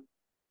 Hmm.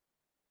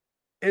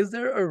 Is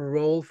there a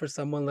role for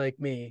someone like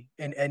me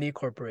in any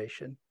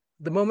corporation?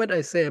 The moment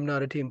I say I'm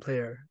not a team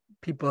player,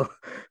 people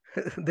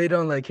they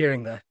don't like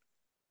hearing that.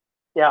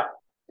 Yeah.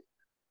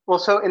 Well,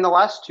 so in the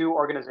last two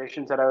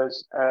organizations that I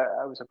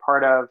was a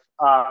part of,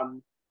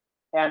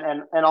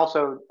 and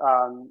also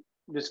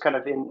just kind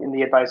of in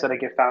the advice that I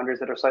give founders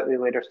that are slightly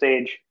later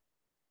stage,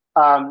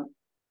 um,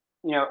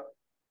 you know,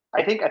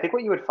 I think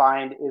what you would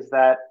find is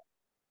that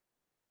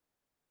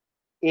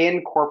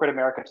in corporate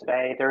America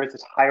today, there is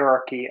this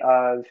hierarchy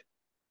of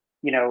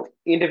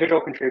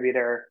individual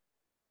contributor,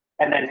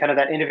 and then kind of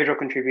that individual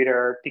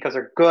contributor, because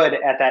they're good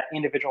at that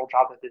individual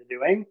job that they're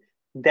doing,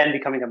 then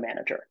becoming a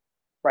manager,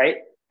 right?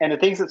 And the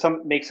things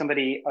that make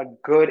somebody a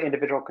good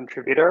individual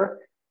contributor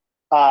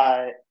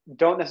uh,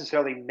 don't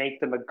necessarily make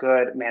them a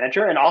good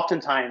manager, and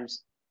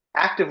oftentimes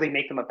actively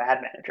make them a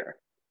bad manager,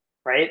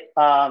 right?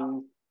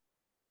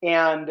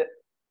 And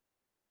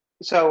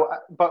so,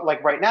 but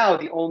like right now,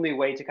 the only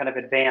way to kind of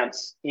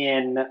advance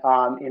in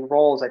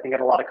roles, I think,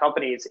 at a lot of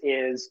companies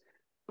is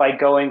by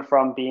going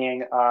from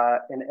being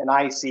an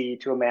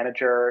IC to a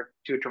manager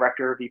to a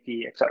director,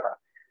 VP, et cetera.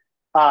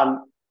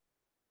 Um,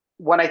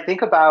 when I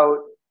think about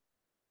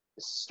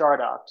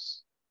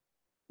startups,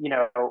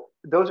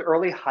 those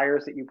early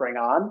hires that you bring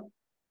on,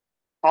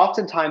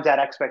 oftentimes that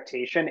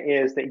expectation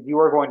is that you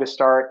are going to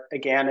start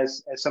again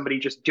as somebody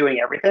just doing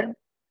everything,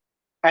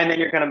 and then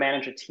you're going to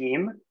manage a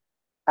team,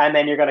 and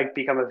then you're going to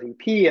become a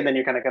VP, and then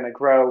you're going to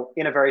grow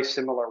in a very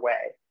similar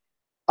way.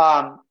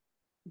 Um,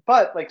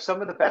 but like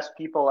some of the best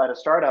people at a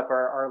startup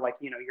are like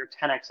your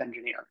 10x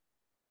engineer,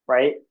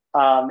 right?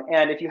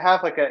 And if you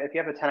have a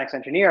 10x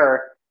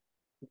engineer,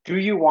 do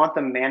you want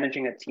them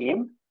managing a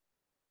team?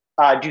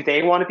 Do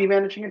they want to be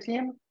managing a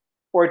team,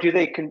 or do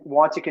they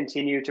want to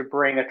continue to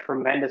bring a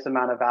tremendous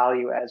amount of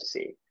value as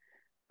C?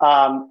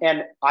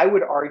 And I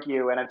would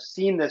argue, and I've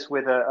seen this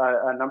with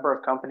a number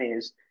of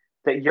companies,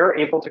 that you're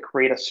able to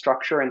create a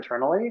structure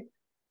internally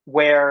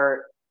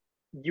where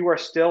you are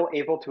still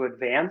able to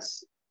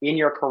advance in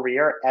your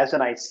career as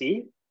an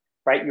IC,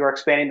 right? You're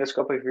expanding the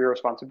scope of your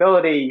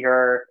responsibility,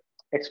 you're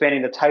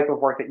expanding the type of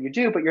work that you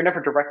do, but you're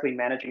never directly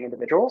managing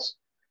individuals.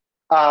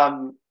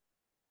 Um,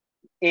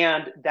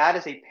 and that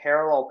is a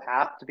parallel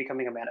path to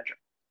becoming a manager.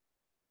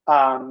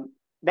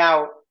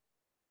 Now,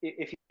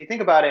 if you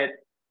think about it,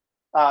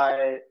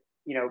 uh,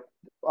 you know,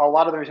 a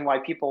lot of the reason why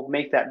people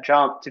make that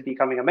jump to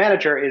becoming a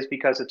manager is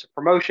because it's a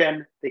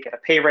promotion, they get a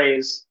pay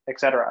raise,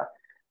 etc.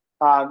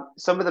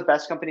 Some of the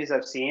best companies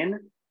I've seen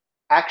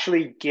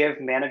actually give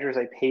managers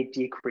a pay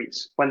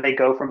decrease when they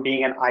go from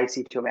being an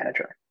IC to a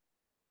manager,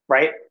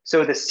 right?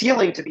 So the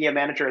ceiling to be a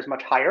manager is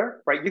much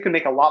higher, right? You can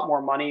make a lot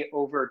more money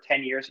over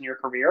 10 years in your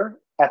career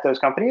at those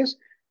companies.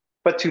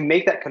 But to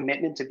make that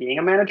commitment to being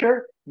a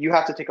manager, you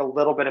have to take a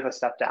little bit of a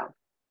step down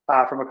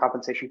from a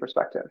compensation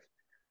perspective.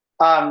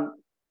 Um,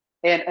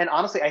 and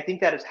honestly, I think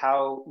that is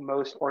how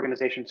most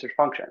organizations should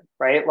function,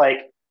 right?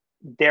 Like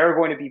there are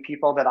going to be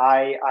people that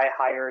I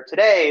hire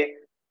today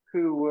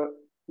who,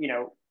 you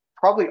know,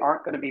 probably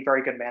aren't going to be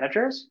very good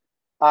managers,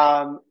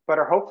 but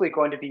are hopefully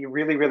going to be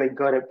really, really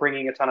good at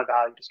bringing a ton of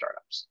value to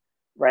startups,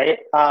 right?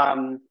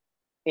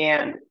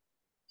 And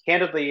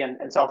candidly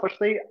and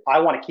selfishly, I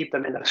want to keep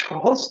them in those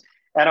roles,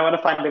 and I want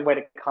to find a way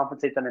to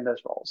compensate them in those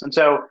roles. And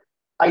so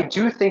I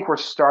do think we're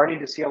starting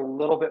to see a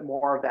little bit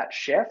more of that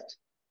shift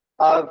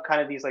of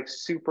kind of these like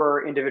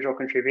super individual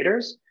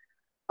contributors.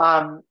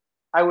 Um,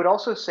 I would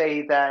also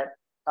say that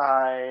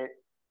uh,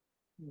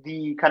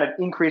 the kind of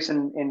increase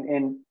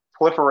in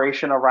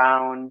proliferation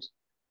around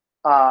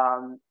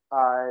um,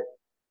 uh,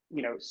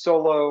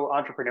 solo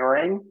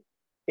entrepreneuring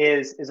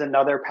is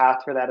another path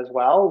for that as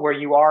well, where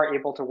you are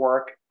able to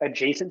work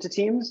adjacent to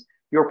teams.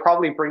 You're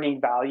probably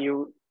bringing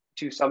value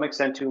to some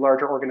extent to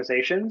larger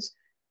organizations.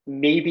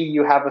 Maybe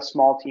you have a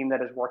small team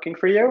that is working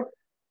for you,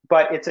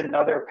 but it's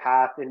another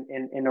path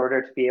in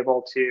order to be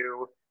able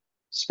to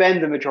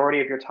spend the majority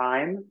of your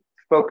time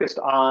focused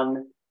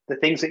on the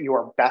things that you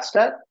are best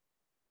at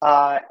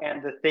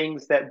and the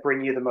things that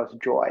bring you the most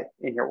joy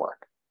in your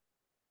work.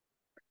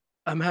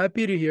 I'm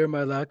happy to hear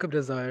my lack of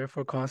desire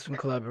for constant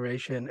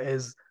collaboration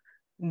is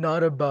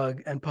not a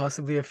bug and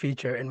possibly a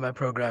feature in my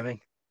programming.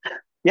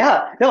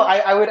 Yeah, no,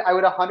 I would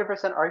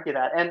 100% argue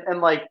that,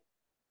 and like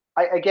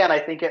I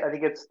think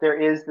there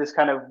is this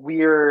kind of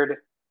weird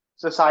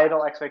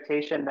societal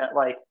expectation that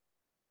like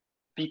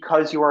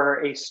because you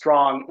are a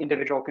strong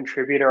individual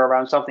contributor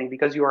around something,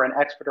 because you are an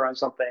expert around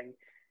something,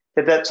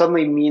 that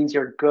suddenly means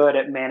you're good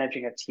at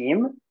managing a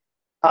team.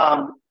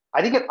 I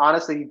think it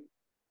honestly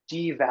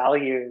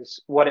devalues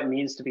what it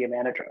means to be a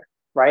manager.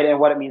 right? And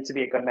what it means to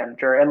be a good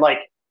manager. And like,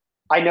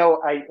 I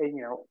know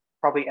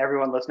probably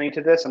everyone listening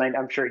to this, and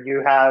I'm sure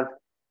you have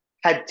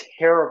had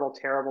terrible,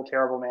 terrible,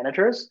 terrible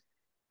managers.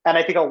 And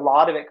I think a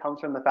lot of it comes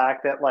from the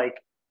fact that like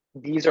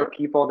these are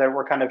people that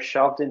were kind of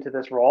shoved into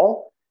this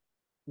role.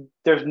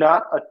 There's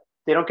not a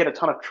They don't get a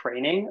ton of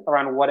training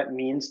around what it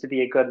means to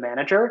be a good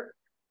manager.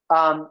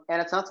 And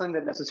it's not something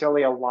that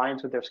necessarily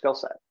aligns with their skill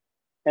set.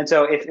 And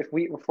so if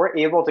we're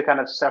able to kind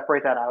of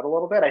separate that out a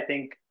little bit, I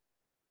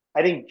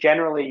think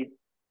generally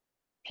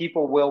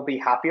people will be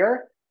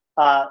happier,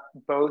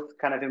 both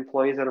kind of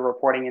employees that are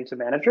reporting into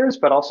managers,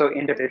 but also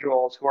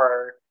individuals who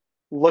are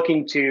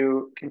looking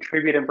to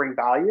contribute and bring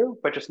value,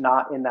 but just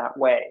not in that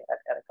way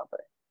at a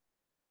company.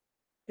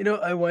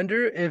 I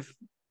wonder if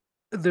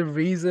the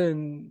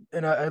reason,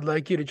 and I'd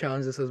like you to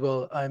challenge this as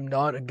well, I'm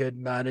not a good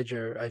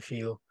manager, I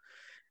feel.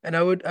 And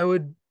I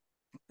would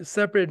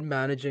separate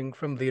managing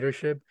from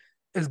leadership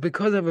is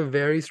because I have a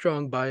very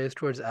strong bias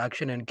towards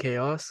action and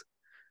chaos.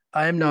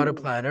 I am not a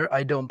Mm-hmm. planner.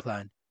 I don't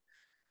plan.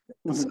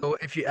 Mm-hmm. So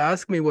if you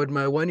ask me what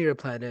my 1 year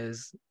plan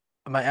is,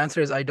 my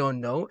answer is I don't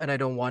know and I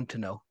don't want to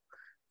know.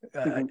 I,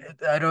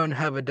 Mm-hmm. I don't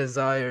have a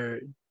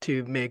desire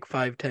to make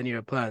 5, 10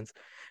 year plans.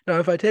 Now,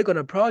 if I take on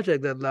a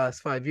project that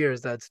lasts 5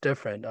 years, that's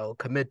different. I'll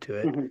commit to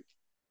it.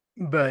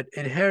 Mm-hmm. But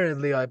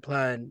inherently, I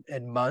plan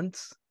in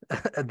months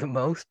at the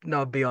most,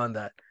 not beyond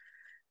that.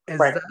 Is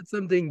Right. that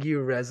something you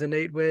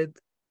resonate with,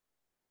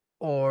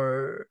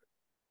 or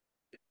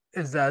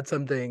is that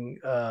something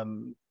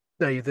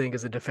that you think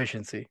is a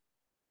deficiency?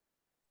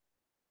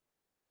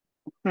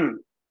 Hmm.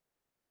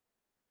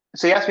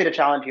 So you asked me to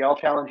challenge you. I'll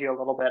challenge you a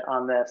little bit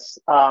on this.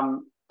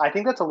 I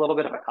think that's a little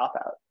bit of a cop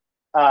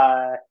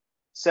out.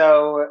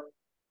 So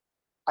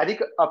I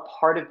think a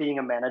part of being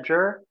a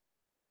manager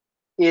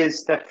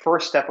is the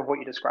first step of what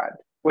you described,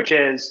 which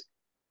is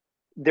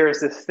there's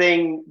this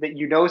thing that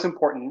you know is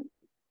important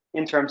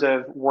in terms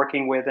of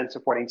working with and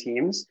supporting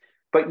teams,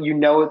 but you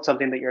know it's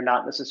something that you're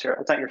not necessarily,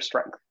 it's not your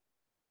strength,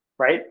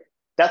 right?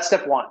 That's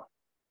step one.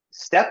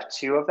 Step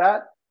two of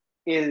that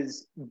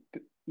is,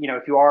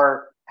 if you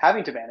are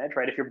having to manage,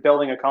 right? If you're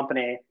building a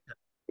company,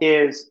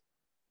 is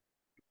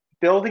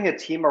building a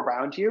team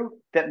around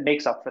you that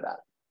makes up for that,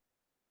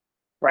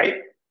 right?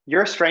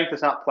 Your strength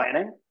is not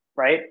planning,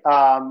 right?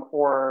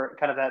 Or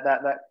kind of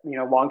that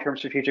long-term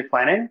strategic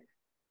planning.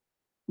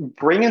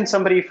 Bring in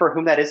somebody for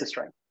whom that is a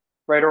strength,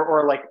 right?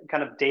 Or like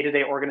kind of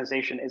day-to-day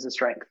organization is a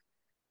strength,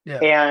 Yeah.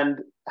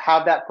 and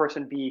have that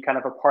person be kind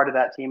of a part of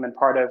that team and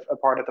part of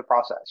the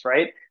process,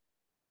 right?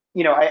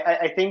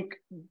 I think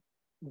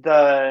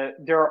there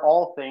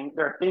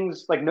are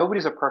things like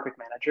nobody's a perfect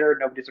manager,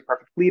 nobody's a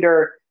perfect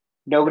leader,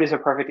 nobody's a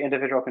perfect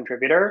individual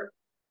contributor.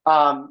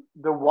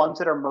 The ones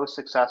that are most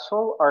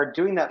successful are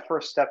doing that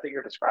first step that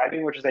you're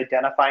describing, which is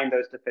identifying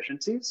those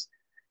deficiencies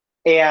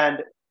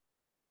and,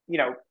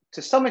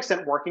 to some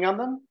extent working on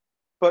them,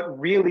 but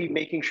really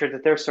making sure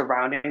that they're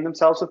surrounding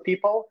themselves with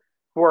people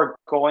who are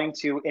going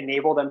to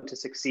enable them to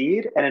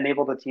succeed and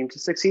enable the team to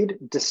succeed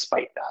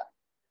despite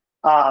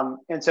that.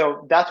 And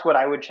so that's what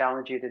I would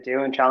challenge you to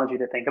do and challenge you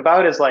to think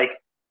about is like,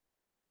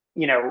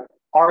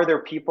 are there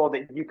people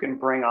that you can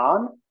bring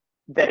on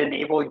that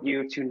enable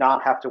you to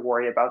not have to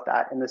worry about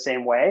that in the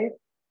same way?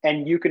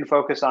 And you can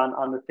focus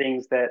on the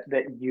things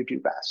that you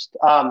do best.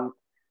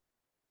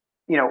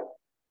 You know,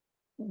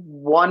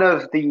 one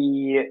of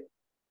the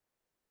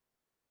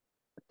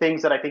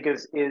things that I think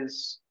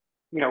is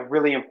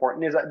really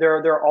important is that there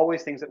are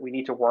always things that we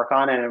need to work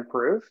on and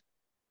improve.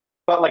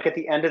 But like at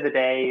the end of the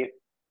day,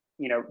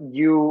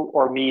 you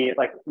or me,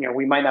 like,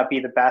 we might not be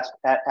the best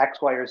at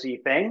X, Y, or Z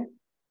thing.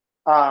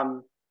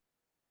 Um,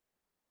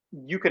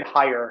 you can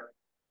hire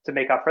to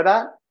make up for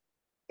that,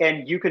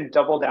 and you can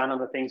double down on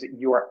the things that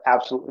you are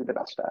absolutely the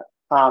best at.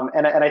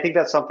 And I think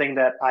that's something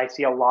that I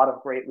see a lot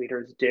of great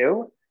leaders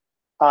do.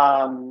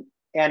 And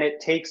it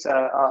takes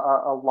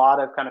a lot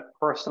of kind of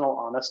personal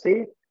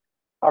honesty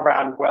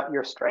around what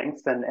your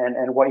strengths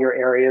and what your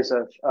areas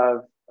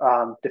of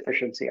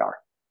deficiency are.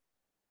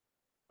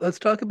 Let's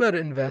talk about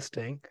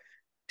investing.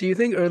 Do you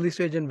think early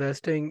stage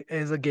investing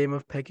is a game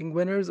of picking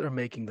winners or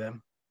making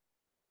them?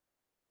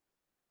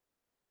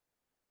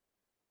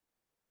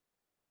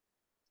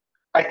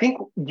 I think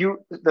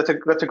that's a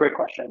great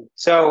question.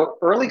 So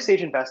early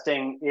stage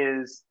investing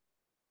is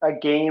a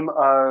game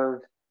of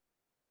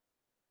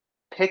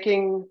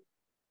picking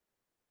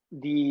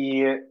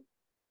the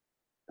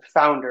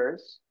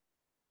founders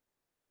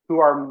who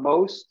are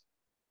most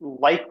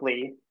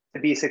likely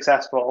to be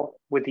successful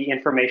with the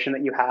information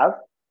that you have,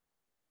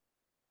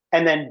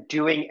 and then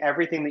doing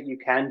everything that you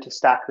can to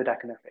stack the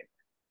deck in their favor.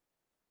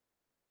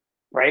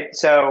 Right.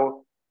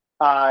 So,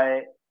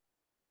 uh,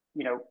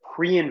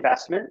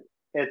 pre-investment,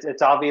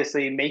 it's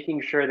obviously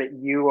making sure that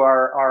you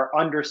are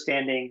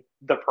understanding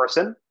the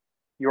person,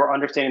 you are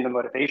understanding the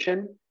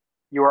motivation,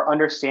 you are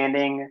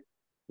understanding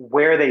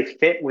where they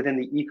fit within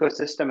the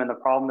ecosystem and the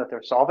problem that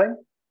they're solving.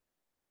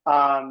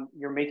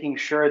 You're making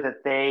sure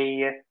that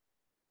they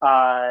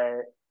uh,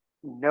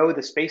 know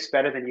the space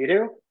better than you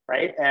do,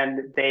 right?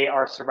 And they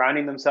are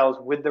surrounding themselves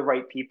with the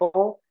right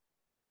people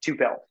to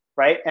build.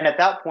 right? And at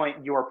that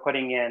point, you are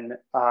putting in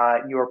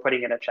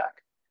a check.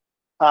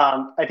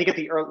 I think at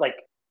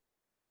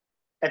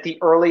the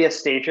earliest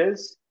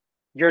stages,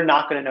 you're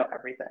not going to know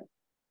everything,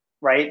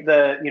 right?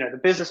 The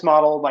business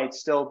model might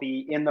still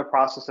be in the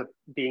process of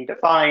being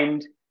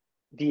defined.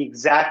 The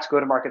exact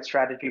go-to-market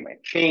strategy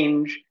might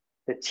change.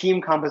 The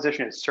team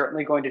composition is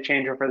certainly going to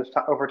change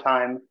over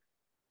time.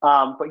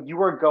 But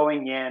you are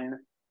going in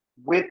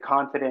with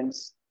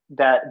confidence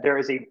that there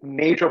is a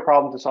major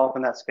problem to solve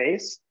in that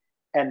space,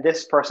 and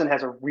this person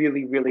has a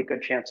really, really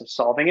good chance of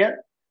solving it,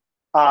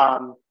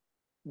 um,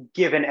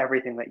 given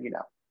everything that you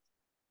know.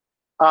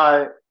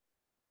 Uh,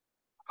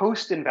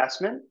 Post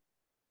investment,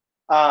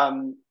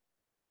 um,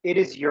 it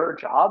is your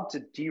job to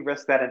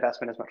de-risk that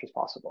investment as much as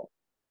possible,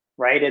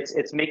 right?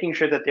 It's making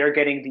sure that they're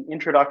getting the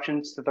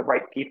introductions to the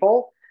right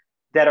people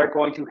that are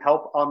going to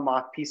help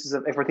unlock pieces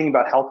of, if we're thinking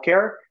about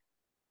healthcare,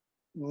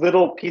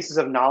 little pieces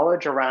of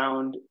knowledge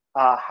around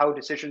how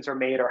decisions are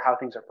made or how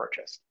things are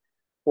purchased,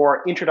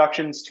 or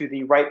introductions to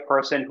the right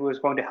person who is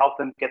going to help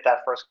them get that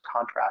first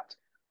contract,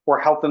 or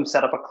help them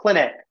set up a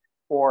clinic,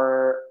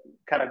 or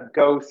kind of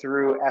go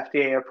through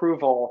FDA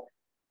approval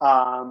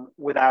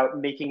without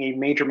making a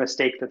major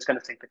mistake that's going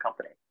to sink the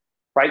company,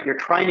 right? You're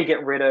trying to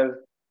get rid of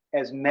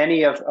as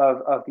many of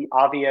the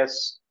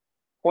obvious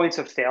points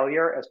of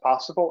failure as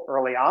possible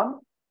early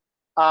on.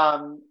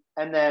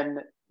 And then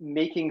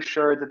making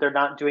sure that they're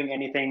not doing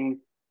anything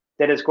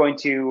that is going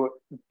to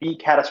be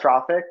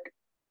catastrophic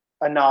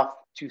enough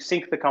to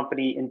sink the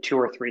company in 2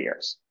 or 3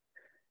 years.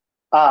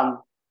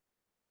 Um,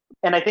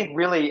 and I think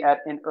really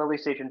in early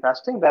stage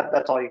investing,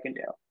 that's all you can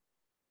do.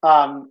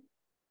 Um,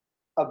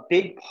 a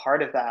big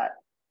part of that,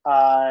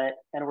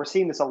 and we're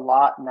seeing this a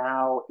lot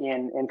now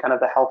in kind of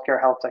the healthcare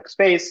health tech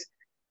space,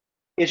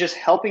 is just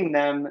helping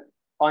them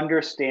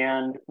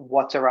understand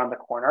what's around the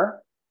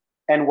corner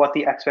and what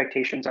the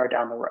expectations are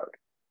down the road,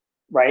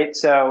 right?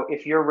 So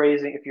if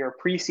you're a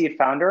pre-seed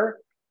founder,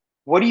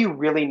 what do you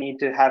really need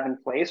to have in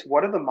place?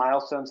 What are the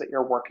milestones that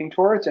you're working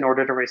towards in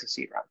order to raise a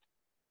seed round,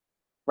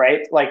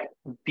 right? Like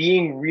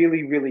being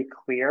really, really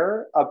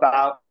clear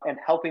about and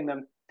helping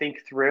them think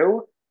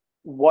through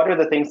what are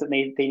the things that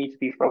they need to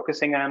be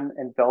focusing on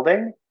and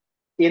building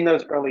in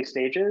those early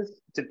stages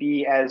to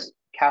be as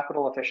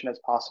capital efficient as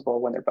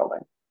possible when they're building.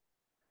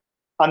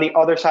 On the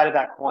other side of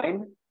that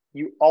coin,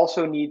 you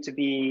also need to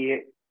be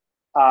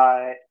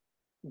uh,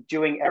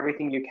 doing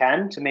everything you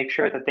can to make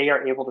sure that they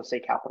are able to stay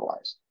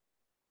capitalized,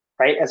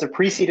 right? As a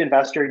pre-seed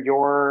investor,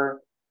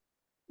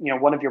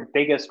 one of your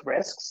biggest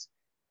risks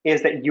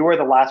is that you are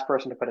the last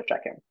person to put a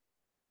check in,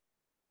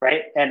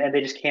 right? And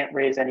they just can't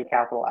raise any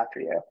capital after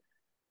you.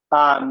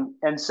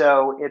 And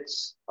so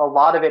it's a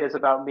lot of it is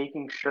about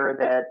making sure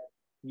that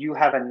you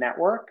have a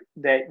network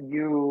that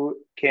you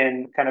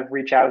can kind of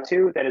reach out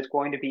to that is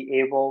going to be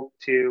able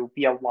to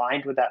be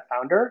aligned with that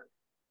founder,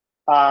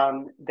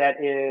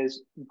 that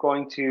is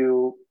going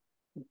to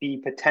be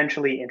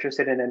potentially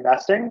interested in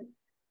investing.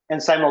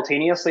 And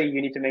simultaneously,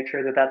 you need to make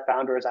sure that that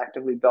founder is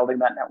actively building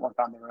that network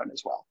on their own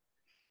as well.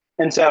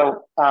 And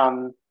so,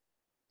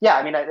 yeah,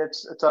 I mean,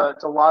 it's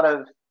a lot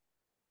of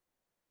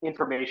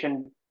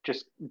information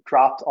just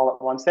dropped all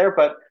at once there.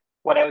 But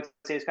what I would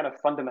say is kind of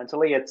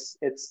fundamentally, it's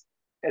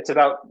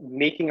about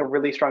making a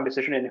really strong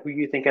decision in who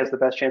you think has the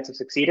best chance of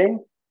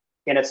succeeding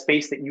in a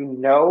space that you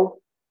know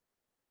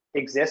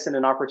exists and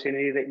an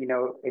opportunity that you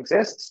know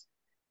exists.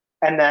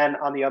 And then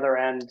on the other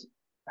end,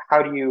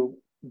 how do you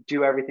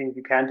do everything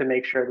you can to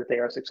make sure that they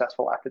are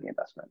successful after the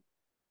investment?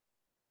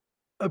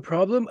 A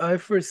problem I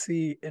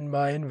foresee in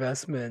my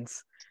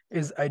investments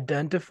is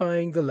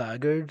identifying the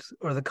laggards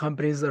or the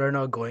companies that are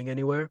not going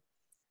anywhere,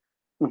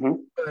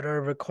 Mm-hmm. but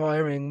are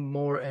requiring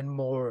more and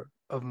more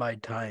of my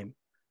time.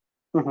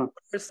 Mm-hmm. What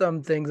are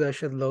some things I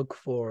should look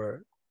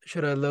for?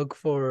 Should I look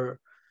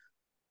for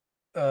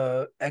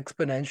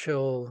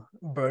exponential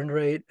burn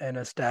rate and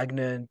a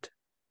stagnant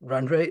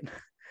run rate?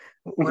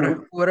 What are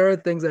Mm-hmm. what are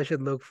things I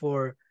should look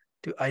for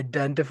to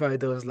identify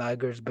those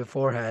laggards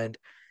beforehand?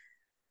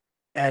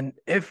 And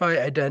if I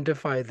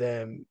identify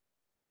them,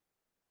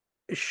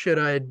 should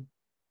I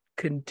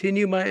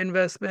continue my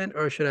investment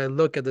or should I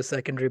look at the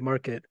secondary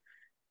market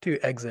to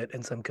exit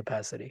in some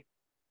capacity?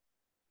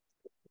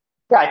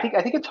 Yeah, I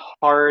think it's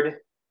hard.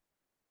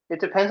 It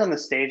depends on the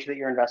stage that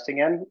you're investing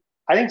in.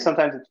 I think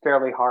sometimes it's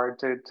fairly hard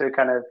to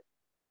kind of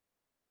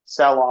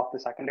sell off to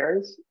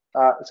secondaries,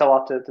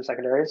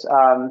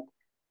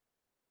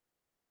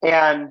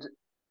 and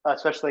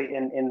especially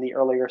in the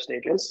earlier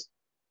stages.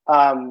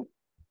 Um,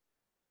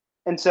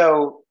 and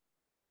so,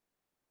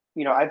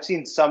 I've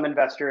seen some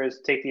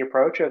investors take the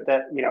approach of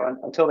that,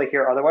 until they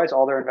hear otherwise,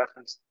 all their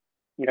investments,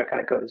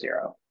 kind of go to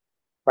zero,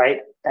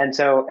 right? And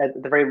so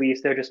at the very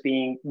least, they're just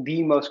being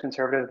the most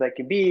conservative they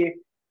can be.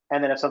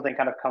 And then if something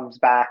kind of comes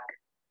back,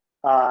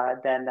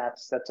 then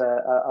that's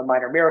a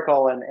minor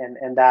miracle,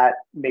 and that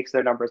makes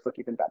their numbers look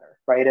even better,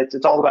 right? It's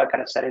all about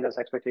kind of setting those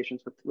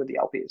expectations with the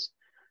LPs,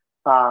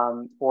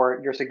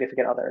 or your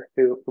significant other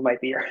who might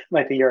be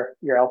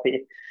your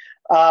LP.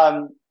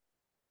 Um,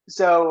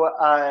 so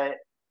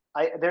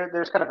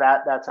there's kind of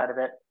that side of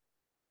it.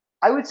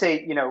 I would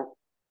say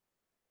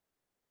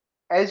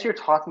as you're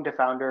talking to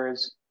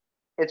founders,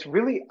 it's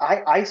really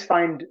I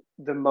find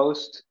the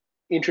most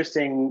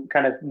interesting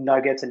kind of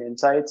nuggets and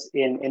insights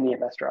in the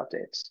investor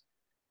updates.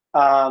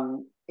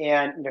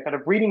 And kind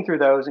of reading through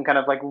those and kind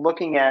of like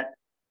looking at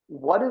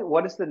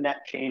what is the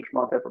net change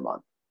month over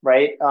month,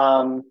 right?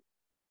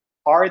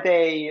 Are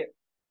they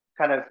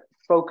kind of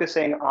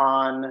focusing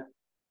on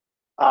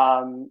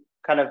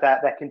kind of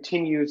that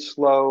continued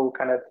slow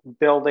kind of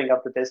building of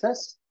the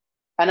business?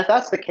 And if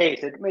that's the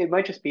case, it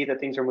might just be that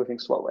things are moving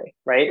slowly,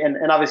 right? And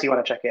obviously you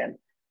want to check in.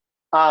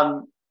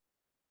 Um,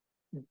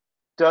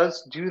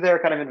 do their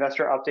kind of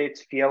investor updates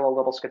feel a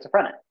little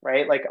schizophrenic,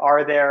 right? Like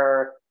are they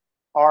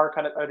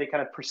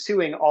kind of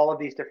pursuing all of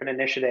these different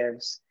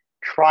initiatives,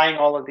 trying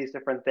all of these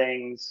different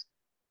things,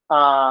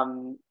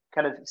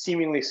 kind of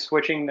seemingly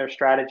switching their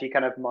strategy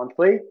kind of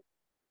monthly?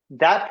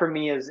 That for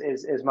me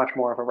is much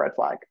more of a red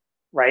flag,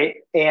 right?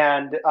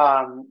 And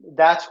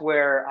that's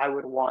where I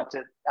would want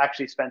to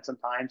actually spend some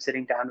time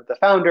sitting down with the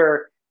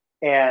founder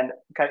and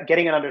kind of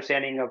getting an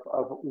understanding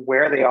of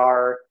where they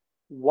are,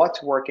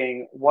 what's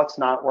working, what's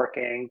not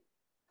working,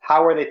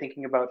 how are they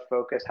thinking about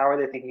focus, how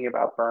are they thinking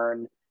about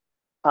burn,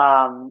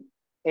 and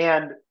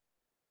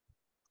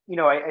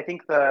I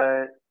think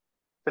the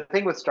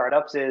thing with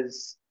startups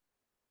is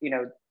you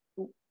know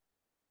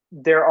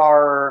there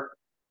are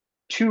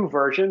two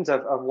versions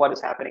of what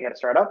is happening at a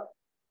startup.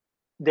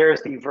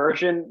 There's the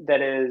version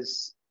that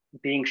is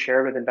being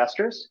shared with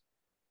investors,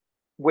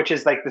 which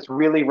is like this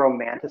really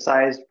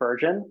romanticized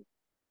version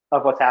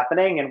of what's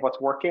happening and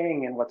what's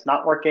working and what's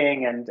not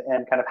working and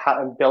kind of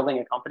how I'm building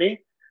a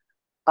company.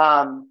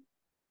 Um,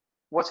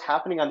 what's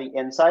happening on the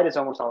inside is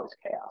almost always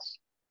chaos,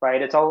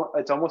 right? It's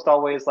almost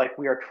always like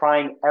we are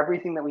trying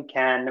everything that we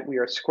can. We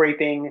are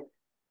scraping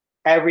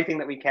everything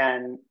that we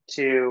can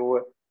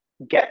to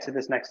get to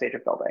this next stage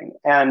of building.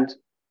 And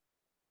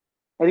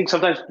I think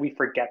sometimes we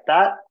forget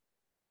that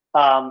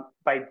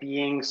by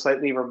being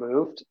slightly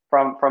removed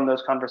from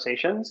those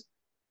conversations.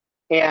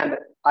 And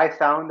I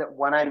found that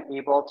when I'm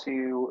able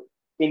to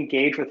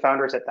engage with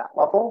founders at that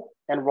level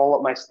and roll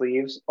up my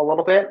sleeves a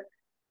little bit,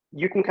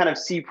 you can kind of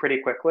see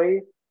pretty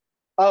quickly,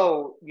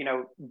 oh,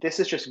 this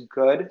is just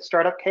good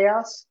startup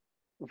chaos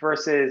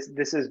versus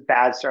this is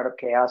bad startup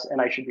chaos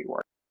and I should be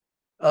worried.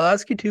 I'll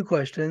ask you two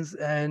questions,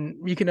 and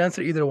you can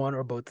answer either one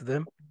or both of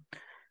them.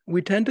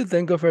 We tend to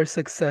think of our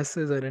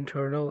successes as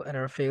internal and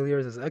our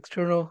failures as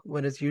external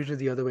when it's usually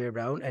the other way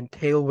around, and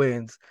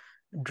tailwinds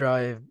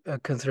drive a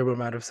considerable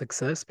amount of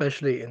success,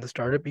 especially in the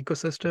startup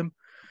ecosystem.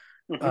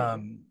 Mm-hmm.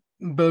 Um,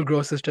 Bill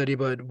Gross has studied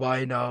about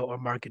why now or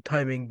market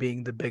timing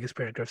being the biggest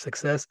predictor of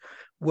success.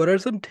 What are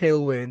some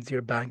tailwinds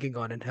you're banking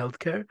on in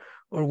healthcare,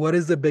 or what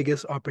is the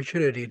biggest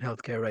opportunity in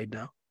healthcare right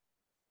now?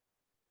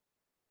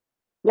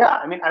 Yeah,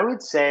 I mean, I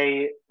would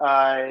say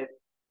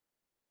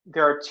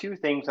there are two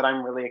things that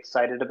I'm really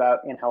excited about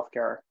in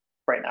healthcare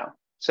right now.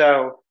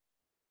 So,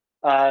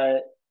 uh,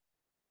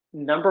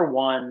 number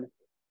one,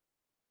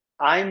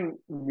 I'm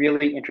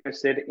really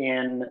interested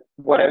in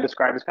what I would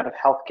describe as kind of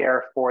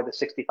healthcare for the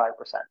 65%,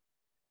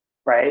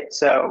 right?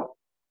 So,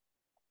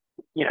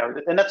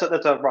 and that's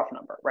a rough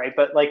number, right?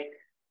 But like,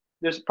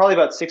 there's probably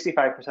about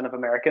 65% of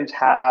Americans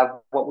have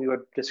what we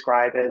would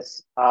describe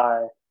as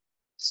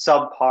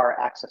subpar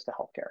access to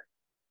healthcare.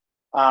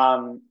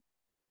 Um,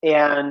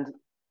 and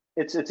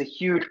it's a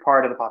huge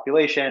part of the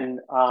population.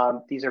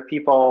 These are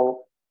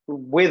people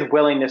with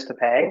willingness to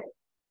pay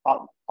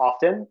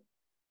often,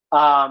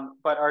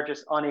 but are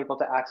just unable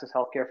to access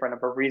healthcare for a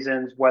number of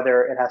reasons,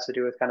 whether it has to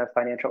do with kind of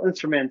financial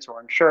instruments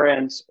or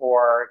insurance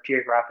or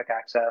geographic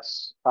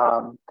access,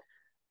 or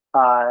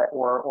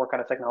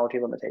kind of technology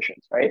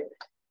limitations, right?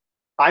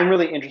 I'm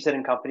really interested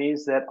in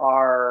companies that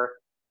are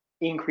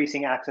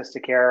increasing access to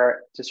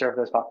care to serve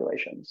those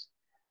populations.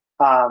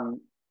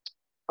 Um,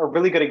 a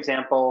really good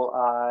example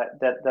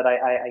that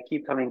I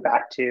keep coming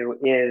back to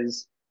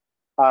is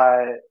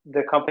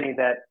the company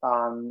that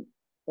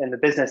in the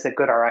business that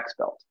GoodRx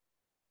built,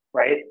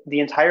 right? The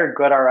entire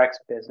GoodRx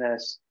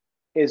business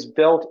is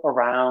built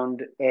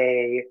around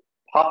a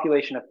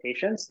population of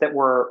patients that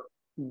were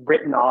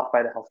written off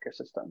by the healthcare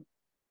system,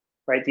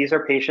 right? These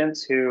are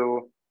patients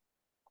who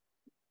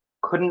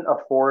couldn't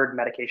afford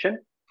medication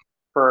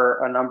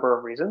for a number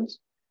of reasons.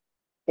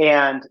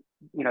 And,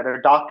 their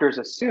doctors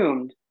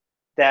assumed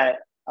that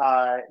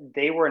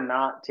they were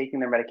not taking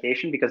their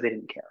medication because they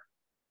didn't care,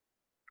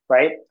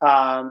 right?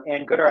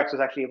 And GoodRx was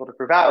actually able to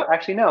prove out,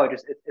 actually, no,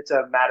 it's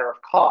a matter of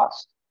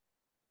cost.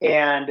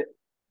 And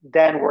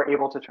then we're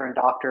able to turn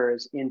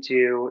doctors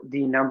into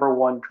the number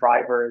one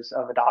drivers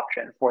of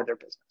adoption for their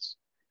business.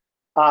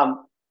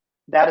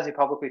 That is a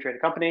publicly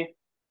traded company.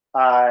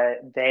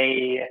 And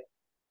they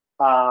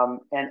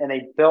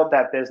built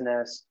that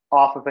business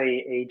off of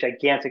a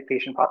gigantic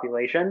patient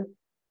population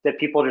that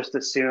people just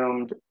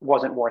assumed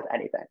wasn't worth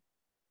anything,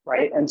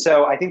 right? And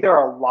so I think there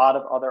are a lot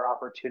of other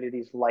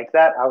opportunities like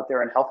that out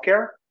there in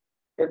healthcare.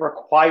 It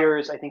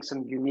requires, I think,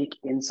 some unique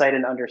insight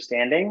and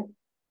understanding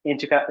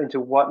into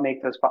what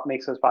makes those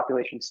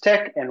populations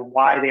tick and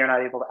why they are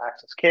not able to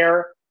access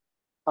care.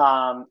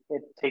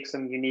 It takes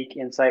some unique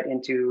insight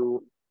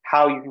into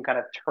how you can kind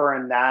of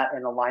turn that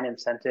and align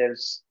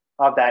incentives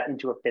of that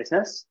into a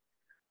business.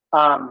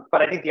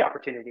 But I think the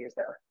opportunity is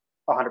there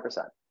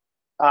 100%.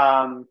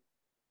 Um,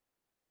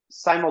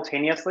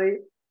 Simultaneously,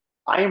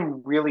 I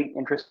am really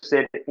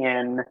interested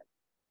in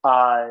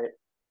uh,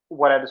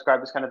 what I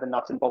describe as kind of the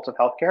nuts and bolts of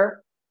healthcare.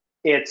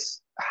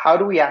 It's how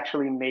do we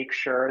actually make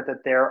sure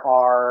that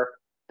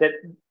that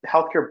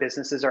healthcare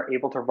businesses are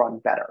able to run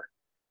better.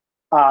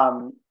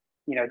 Um,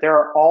 there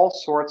are all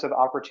sorts of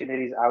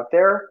opportunities out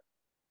there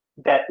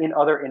that in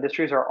other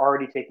industries are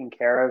already taken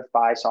care of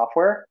by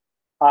software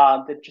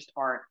that just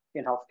aren't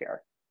in healthcare.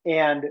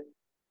 And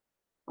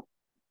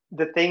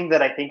the thing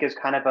that I think is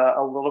kind of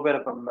a little bit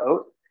of a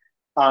moat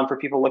for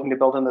people looking to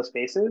build in those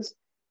spaces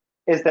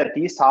is that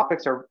these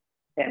topics are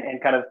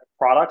and kind of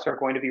products are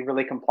going to be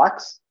really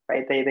complex,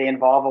 right? They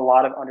involve a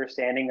lot of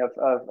understanding of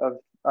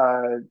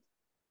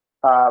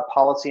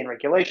policy and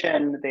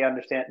regulation.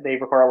 They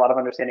require a lot of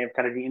understanding of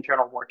kind of the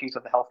internal workings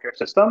of the healthcare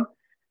system.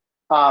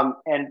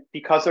 And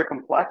because they're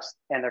complex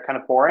and they're kind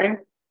of boring,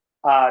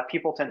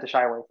 people tend to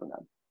shy away from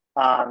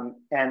them.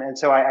 And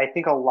so I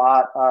think a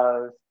lot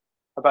of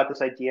about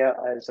this idea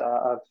as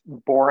of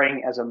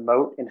boring as a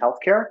moat in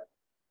healthcare,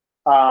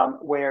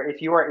 where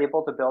if you are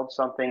able to build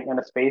something in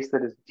a space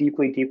that is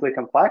deeply, deeply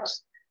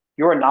complex,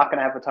 you are not going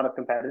to have a ton of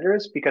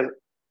competitors because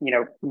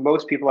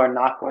most people are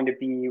not going to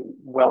be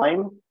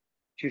willing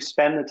to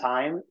spend the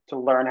time to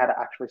learn how to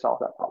actually solve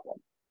that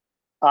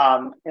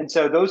problem. And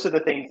so those are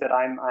the things that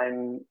I'm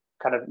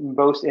kind of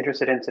most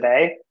interested in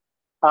today.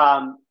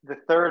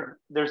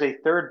 There's a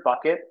third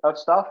bucket of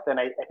stuff, and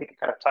I think it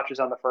kind of touches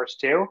on the first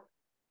two.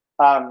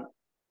 Um,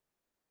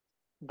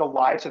 the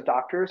lives of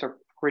doctors are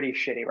pretty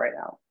shitty right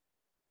now.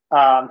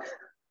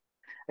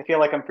 I feel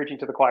like I'm preaching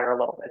to the choir a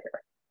little bit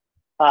here.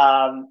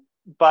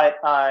 But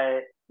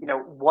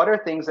what are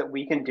things that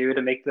we can do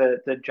to make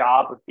the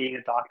job of being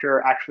a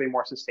doctor actually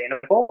more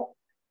sustainable?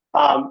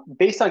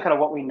 Based on kind of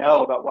what we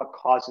know about what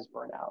causes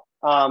burnout.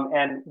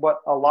 And what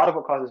a lot of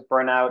what causes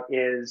burnout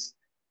is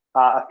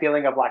a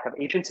feeling of lack of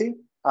agency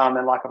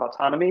and lack of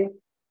autonomy.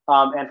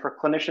 And for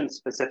clinicians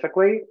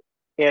specifically,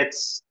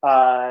 it's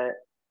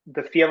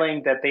the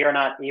feeling that they are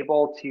not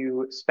able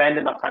to spend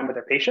enough time with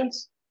their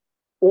patients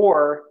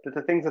or that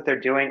the things that they're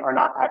doing are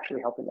not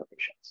actually helping their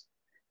patients.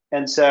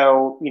 And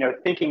so,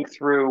 thinking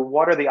through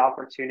what are the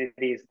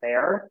opportunities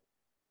there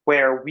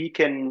where we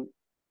can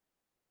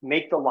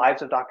make the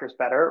lives of doctors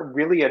better,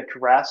 really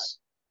address,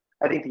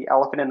 I think, the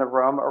elephant in the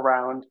room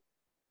around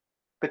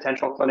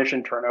potential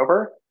clinician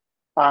turnover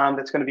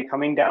that's going to be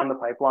coming down the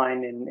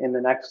pipeline in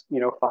the next,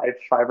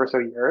 five or so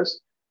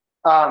years.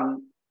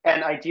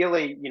 And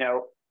ideally,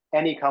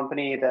 any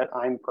company that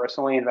I'm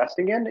personally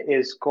investing in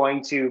is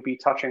going to be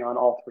touching on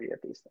all three of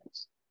these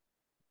things.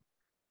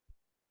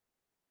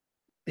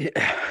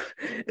 Yeah.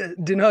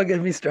 Do not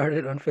get me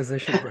started on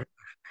physician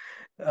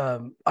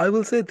burnout. I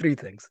will say three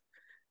things.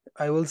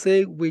 I will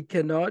say we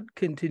cannot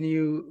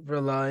continue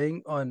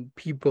relying on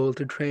people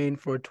to train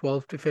for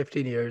 12 to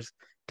 15 years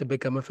to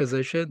become a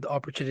physician. The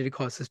opportunity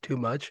cost is too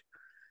much.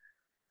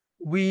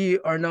 We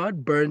are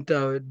not burnt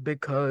out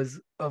because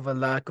of a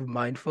lack of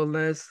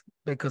mindfulness,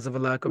 because of a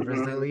lack of Mm-hmm.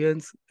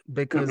 resilience,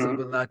 because of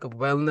Mm-hmm. a lack of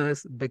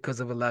wellness, because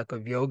of a lack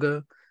of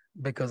yoga,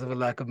 because of a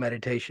lack of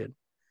meditation.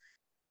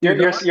 Do You're,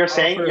 you're not you're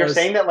saying offer you're us,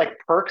 saying that like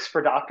perks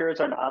for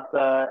doctors are not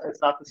the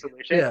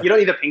solution. yeah, You don't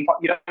need a ping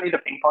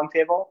pong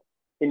table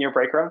in your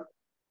break room.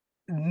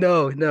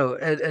 no, no,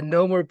 and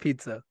no more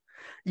pizza.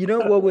 You know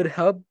what would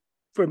help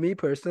for me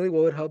personally,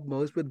 what would help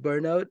most with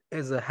burnout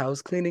is a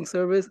house cleaning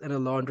service and a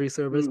laundry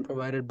service Mm,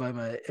 provided by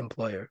my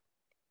employer.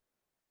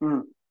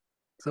 mm.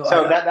 So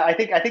So I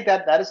think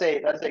that is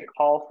a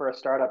call for a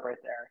startup right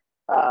there.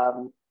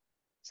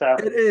 So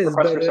it is,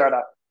 request but for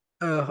startup.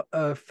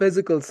 a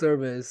physical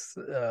service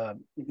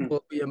Hmm.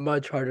 will be a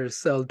much harder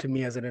sell to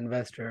me as an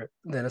investor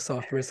than a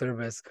software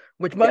service,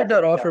 which might Yes,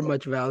 not offer yes.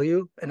 much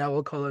value, and I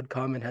will call it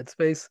common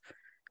headspace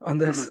on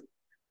this,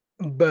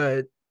 Hmm.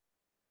 but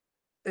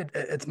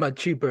it's much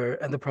cheaper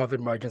and the profit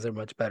margins are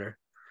much better.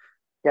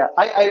 Yeah.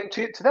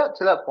 To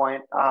that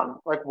point,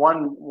 like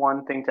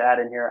one thing to add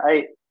in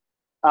here,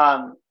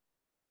 um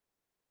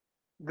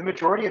the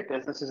majority of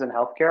businesses in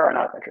healthcare are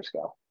not venture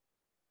scale,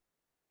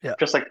 Yeah.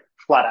 just like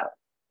flat out.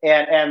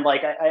 And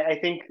like I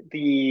think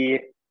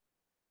when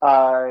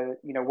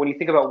you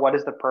think about what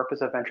is the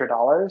purpose of venture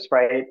dollars,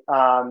 right?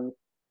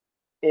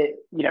 It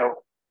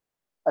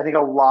I think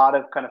a lot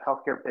of kind of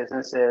healthcare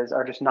businesses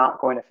are just not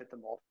going to fit the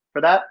mold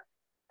for that.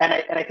 And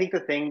I think the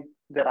thing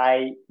that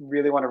I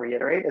really want to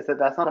reiterate is that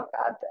that's not a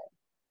bad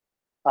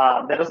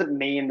thing. That doesn't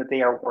mean that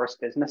they are worse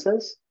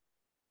businesses.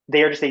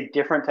 They are just a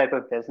different type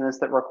of business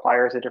that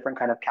requires a different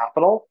kind of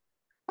capital.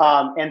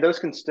 And those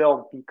can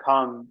still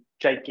become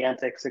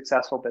gigantic,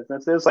 successful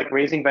businesses. Like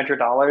raising venture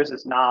dollars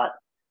is not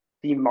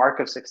the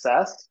mark of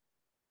success.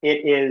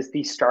 It is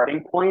the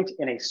starting point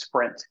in a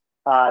sprint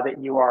that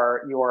you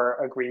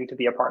are agreeing to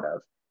be a part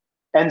of.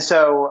 And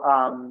so,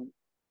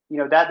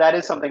 that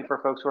is something for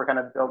folks who are kind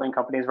of building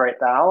companies right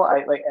now.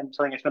 I like, and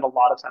something I spend a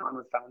lot of time on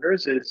with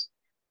founders is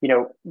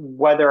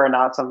whether or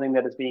not something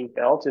that is being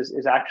built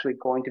is actually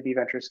going to be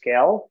venture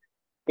scale,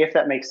 if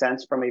that makes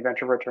sense from a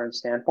venture return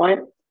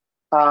standpoint.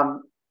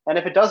 Um, and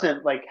if it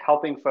doesn't, like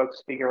helping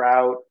folks figure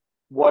out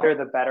what are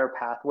the better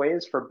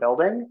pathways for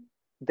building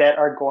that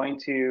are going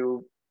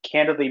to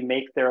candidly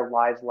make their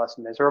lives less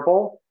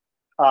miserable,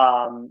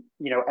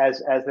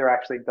 as they're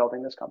actually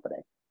building this company.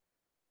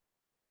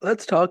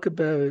 Let's talk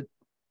about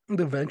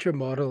the venture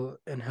model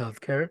in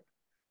healthcare.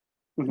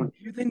 Do Mhm.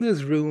 you think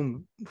there's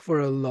room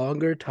for a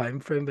longer time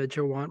frame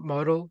venture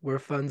model where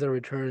funds are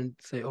returned,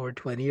 say, over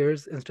 20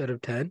 years instead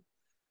of 10?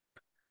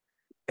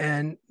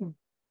 And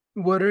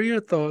what are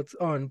your thoughts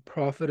on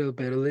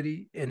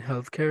profitability in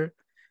healthcare?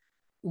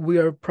 We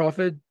are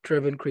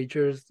profit-driven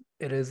creatures.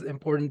 It is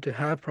important to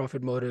have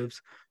profit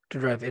motives to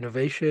drive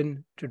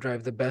innovation, to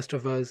drive the best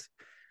of us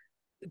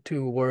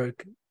to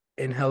work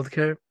in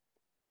healthcare.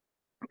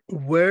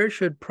 Where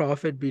should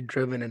profit be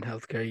driven in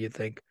healthcare, you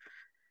think?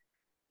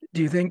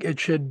 Do you think it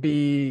should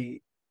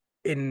be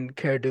in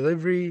care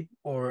delivery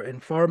or in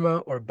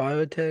pharma or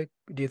biotech?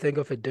 Do you think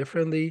of it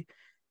differently?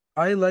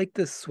 I like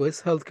the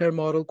Swiss healthcare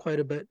model quite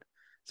a bit,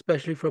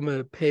 especially from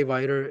a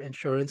pay-vider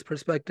insurance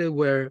perspective,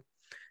 where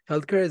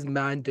healthcare is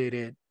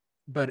mandated,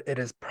 but it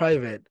is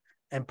private,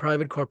 and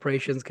private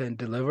corporations can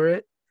deliver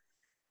it.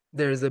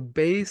 There's a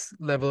base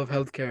level of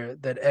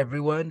healthcare that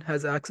everyone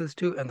has access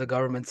to, and the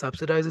government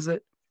subsidizes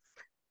it.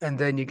 And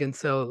then you can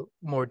sell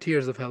more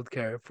tiers of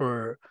healthcare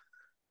for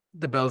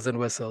the bells and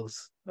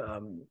whistles.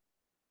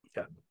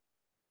 Yeah.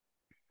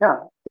 Yeah,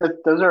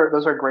 those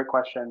are great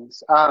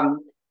questions.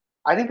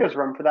 I think there's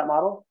room for that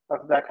model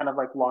of that kind of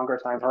like longer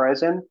time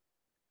horizon.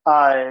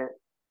 Uh,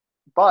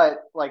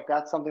 but like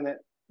that's something that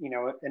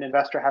an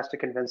investor has to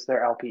convince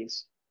their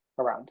LPs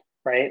around,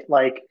 right?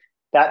 Like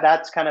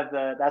that's kind of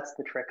the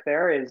trick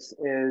there is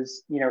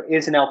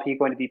an LP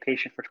going to be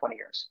patient for 20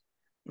 years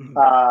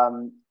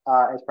Mhm.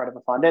 as part of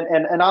a fund,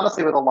 and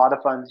honestly with a lot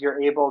of funds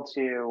you're able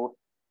to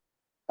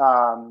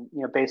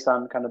based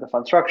on kind of the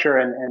fund structure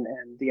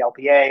and the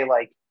LPA,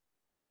 like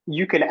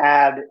you can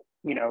add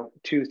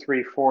 2,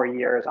 3, 4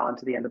 years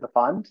onto the end of the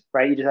fund,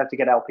 right? You just have to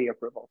get LP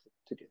approval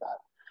to do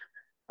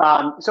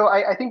that. So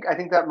I think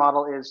that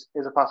model is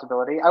a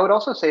possibility. I would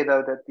also say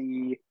though that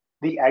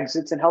the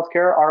exits in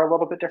healthcare are a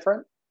little bit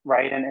different,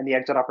 right? And the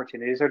exit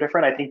opportunities are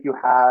different. I think you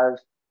have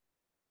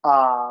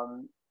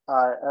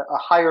a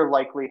higher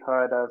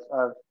likelihood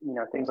of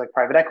things like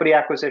private equity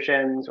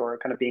acquisitions or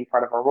kind of being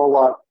part of a roll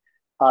up.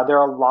 There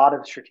are a lot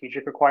of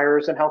strategic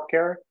acquirers in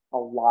healthcare, a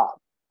lot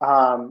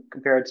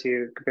compared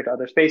to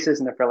other spaces,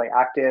 and they're fairly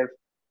active.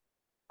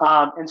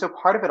 And so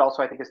part of it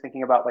also, I think, is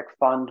thinking about like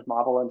fund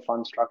model and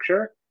fund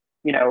structure.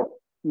 You know,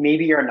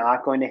 maybe you're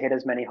not going to hit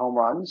as many home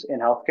runs in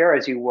healthcare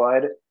as you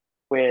would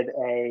with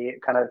a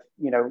kind of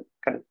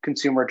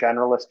consumer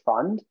generalist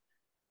fund,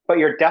 but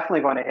you're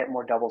definitely going to hit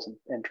more doubles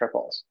and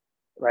triples,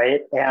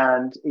 right?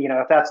 And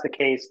if that's the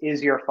case,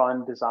 is your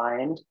fund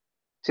designed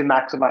to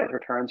maximize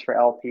returns for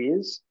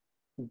LPs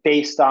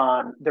based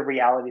on the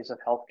realities of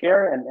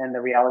healthcare and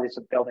the realities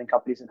of building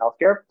companies in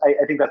healthcare?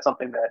 I think that's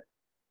something that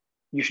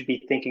you should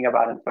be thinking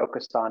about and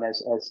focused on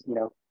as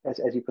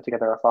you put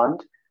together a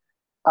fund.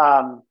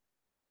 Um,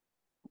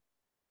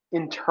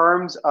 in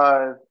terms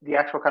of the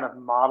actual kind of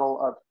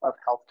model of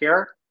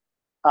healthcare,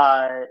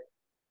 uh,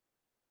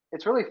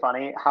 it's really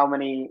funny how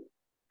many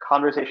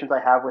conversations I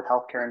have with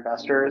healthcare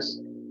investors,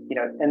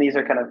 and these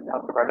are kind of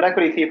healthcare private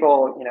equity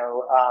people,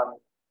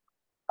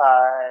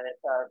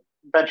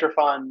 venture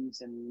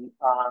funds and,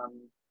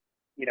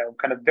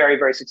 kind of very,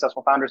 very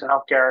successful founders in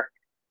healthcare.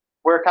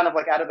 We're kind of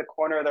like out of the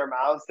corner of their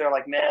mouths. They're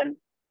like, man,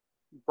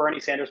 Bernie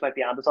Sanders might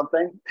be onto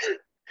something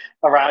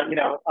around,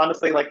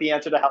 honestly, like the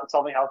answer to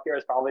solving healthcare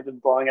is probably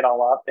just blowing it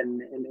all up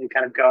and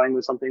kind of going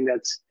with something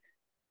that's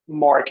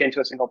more akin to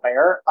a single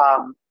payer.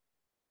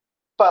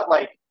 But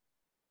like,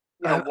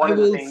 one I of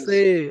the will things,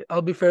 say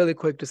I'll be fairly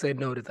quick to say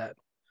no to that.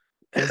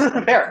 As fair,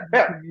 a fair,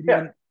 fair.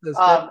 Canadian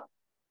system, Um,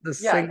 the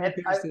yeah, single and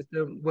payer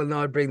system will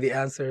not bring the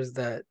answers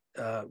that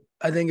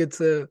I think it's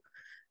a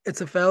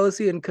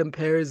fallacy in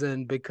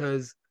comparison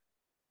because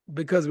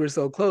we're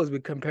so close, we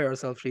compare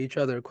ourselves to each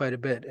other quite a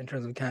bit in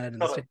terms of Canada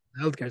and the totally,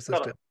 state healthcare totally.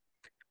 system.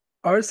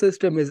 Our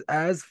system is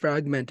as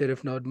fragmented,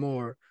 if not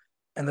more,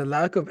 and the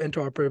lack of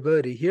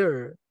interoperability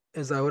here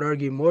is, I would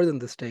argue, more than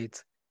the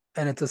states,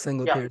 and it's a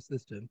single Yeah, payer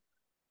system.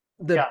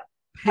 The yeah.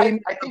 I,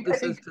 payment I of think, the I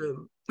think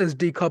system is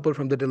decoupled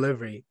from the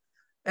delivery,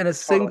 and a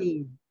totally,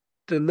 single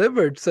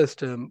delivered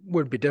system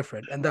would be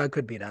different, and that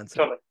could be an answer.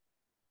 totally,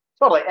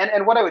 totally.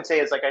 And what I would say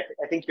is like,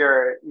 I think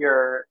you're,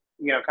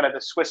 kind of the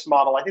Swiss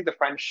model. I think the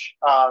French,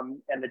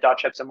 and the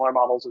Dutch have similar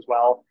models as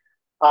well.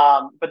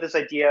 But this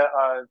idea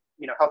of,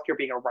 healthcare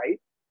being a right,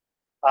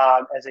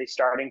 as a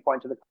starting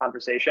point to the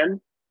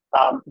conversation,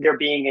 there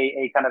being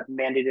a kind of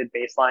mandated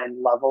baseline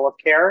level of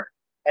care,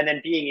 and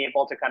then being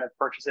able to kind of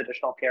purchase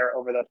additional care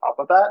over the top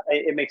of that,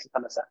 it makes a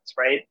ton of sense,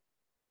 right?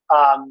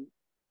 Um,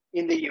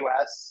 in the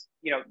US,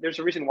 there's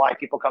a reason why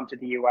people come to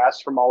the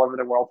US from all over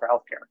the world for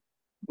healthcare.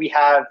 We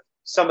have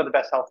some of the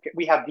best healthcare.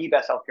 We have the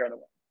best healthcare in the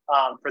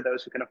world, for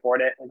those who can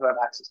afford it and who have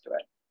access to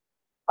it.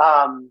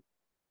 Um,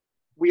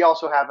 we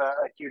also have a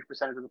huge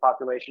percentage of the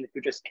population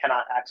who just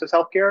cannot access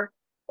healthcare,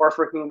 or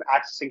for whom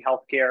accessing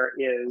healthcare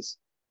is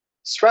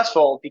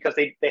stressful because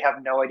they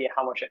have no idea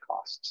how much it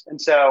costs. And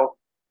so,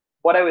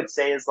 what I would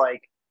say is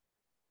like,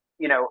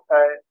 you know,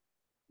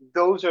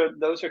 those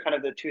are kind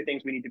of the two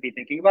things we need to be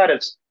thinking about.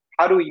 It's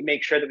how do we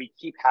make sure that we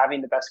keep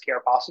having the best care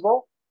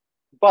possible,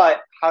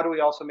 but how do we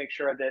also make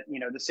sure that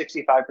the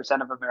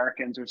 65% of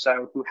Americans or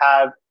so who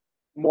have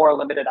more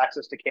limited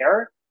access to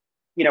care,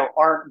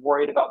 aren't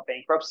worried about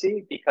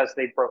bankruptcy because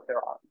they broke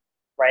their arm,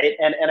 right?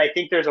 And I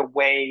think there's a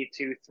way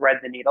to thread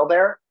the needle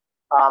there.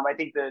 I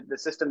think the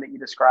system that you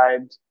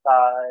described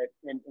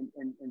in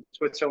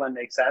Switzerland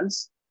makes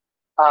sense.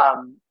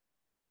 Um,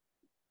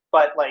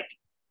 but like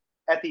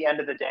at the end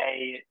of the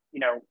day,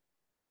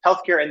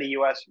 healthcare in the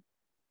U.S.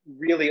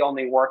 really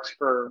only works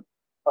for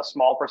a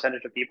small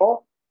percentage of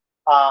people.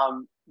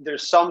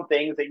 There's some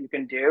things that you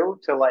can do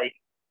to like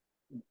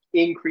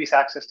increase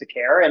access to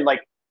care, and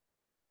like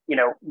you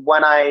know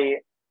when I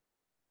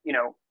you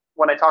know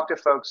when I talk to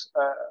folks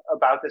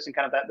about this and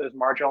kind of those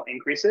marginal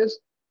increases,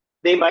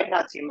 they might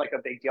not seem like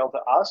a big deal to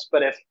us,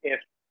 but if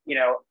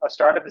a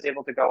startup is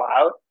able to go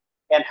out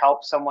and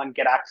help someone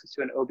get access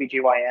to an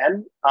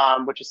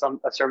OBGYN, which is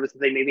a service that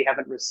they maybe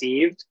haven't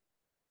received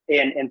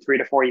in 3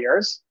 to 4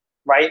 years,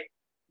 right?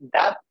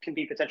 That can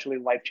be potentially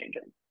life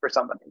changing for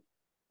somebody,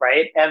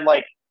 right? And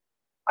like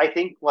I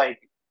think like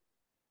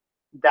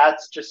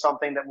that's just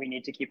something that we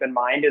need to keep in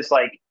mind is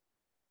like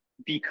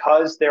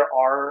because there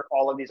are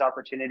all of these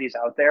opportunities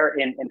out there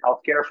in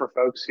healthcare for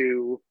folks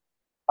who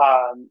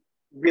um,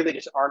 really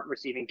just aren't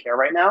receiving care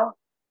right now.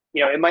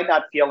 It might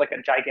not feel like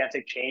a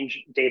gigantic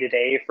change day to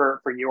day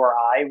for you or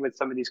I with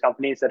some of these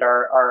companies that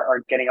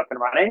are getting up and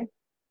running,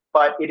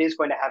 but it is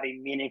going to have a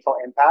meaningful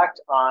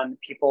impact on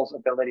people's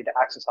ability to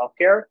access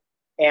healthcare.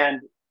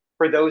 And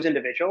for those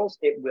individuals,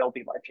 it will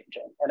be life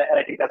changing. And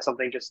I think that's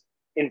something just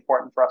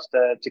important for us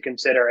to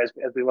consider as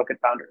we look at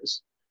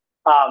founders.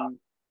 Um,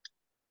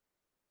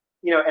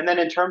 and then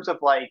in terms of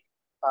like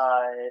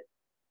uh,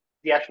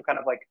 the actual kind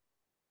of like,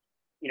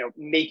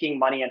 making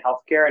money in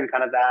healthcare and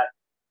kind of that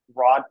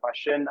broad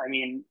question, I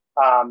mean,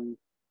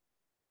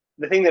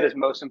 the thing that is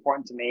most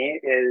important to me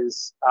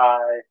is,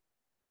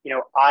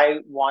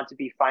 I want to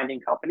be finding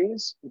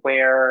companies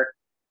where,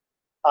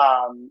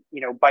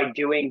 by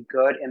doing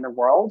good in the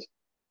world,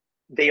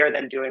 they are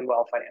then doing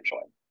well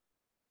financially,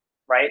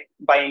 right?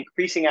 By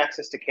increasing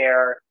access to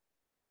care,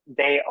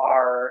 they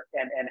are,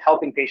 and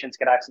helping patients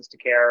get access to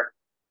care,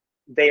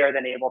 they are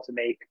then able to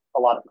make a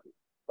lot of money,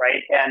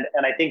 right?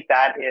 And I think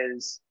that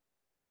is,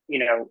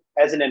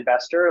 as an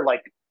investor,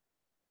 like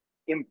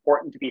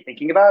important to be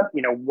thinking about.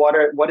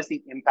 What is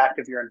the impact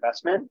of your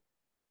investment?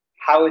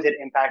 How is it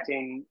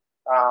impacting,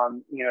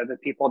 the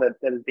people that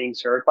is being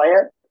served by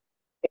it?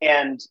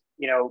 And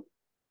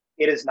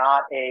it is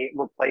not a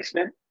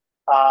replacement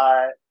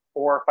uh,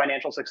 for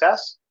financial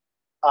success.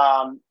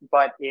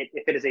 But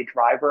if it is a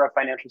driver of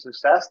financial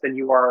success, then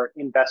you are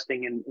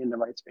investing in the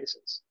right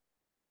spaces.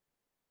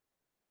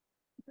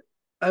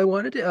 I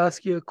wanted to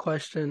ask you a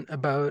question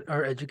about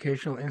our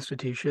educational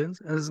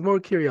institutions. And this is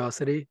more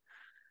curiosity.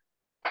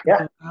 Yeah.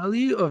 The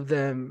value of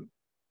them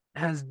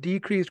has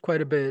decreased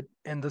quite a bit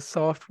in the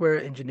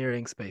software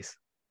engineering space.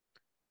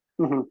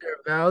 Mm-hmm. Their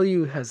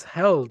value has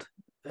held,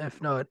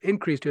 if not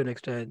increased to an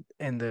extent,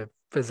 in the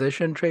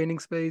physician training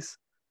space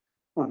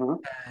Mm-hmm.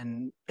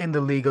 and in the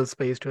legal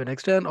space to an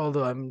extent,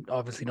 although I'm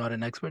obviously not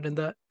an expert in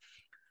that.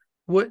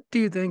 What do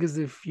you think is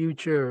the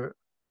future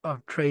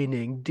of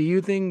training? Do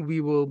you think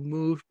we will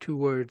move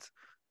towards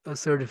a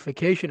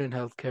certification in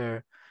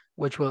healthcare,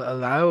 which will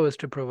allow us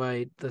to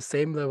provide the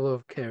same level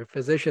of care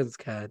physicians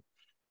can,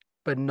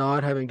 but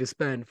not having to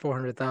spend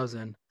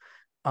 400,000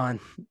 on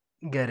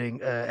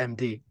getting a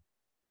MD?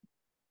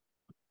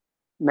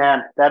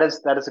 Man, that is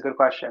a good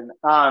question.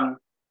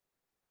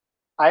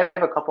 I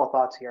have a couple of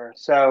thoughts here.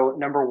 So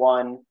number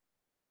one,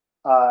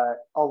 a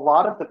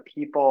lot of the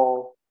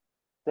people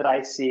that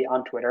I see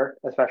on Twitter,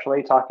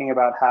 especially talking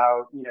about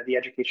how the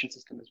education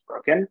system is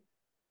broken,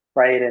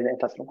 right, and it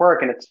doesn't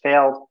work and it's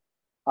failed,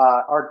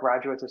 are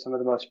graduates of some of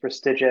the most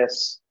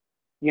prestigious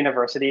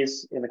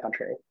universities in the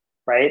country,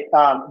 right?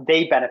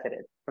 They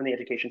benefited from the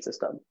education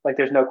system, like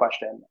there's no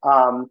question.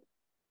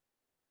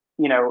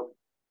 You know,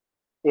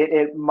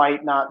 it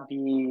might not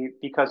be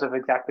because of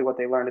exactly what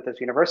they learned at those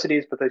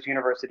universities, but those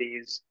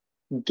universities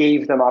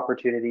gave them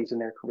opportunities in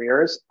their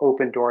careers,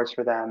 opened doors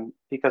for them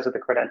because of the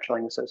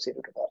credentialing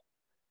associated with it.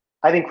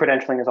 I think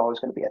credentialing is always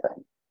going to be a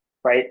thing,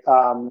 right?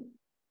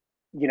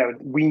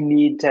 We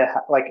need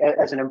to like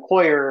as an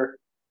employer,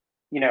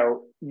 you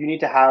need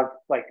to have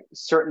like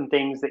certain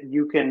things that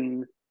you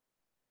can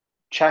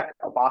check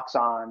a box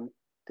on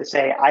to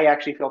say, I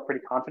actually feel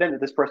pretty confident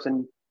that this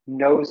person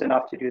knows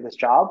enough to do this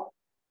job.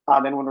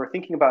 And when we're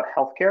thinking about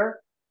healthcare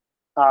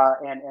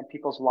and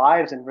people's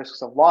lives and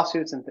risks of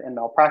lawsuits and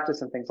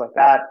malpractice and things like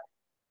that,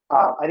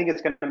 I think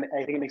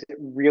it makes it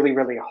really,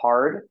 really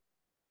hard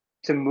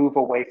to move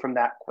away from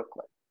that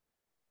quickly.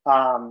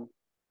 Um,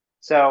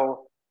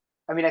 so,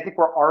 I mean, I think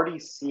we're already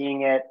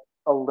seeing it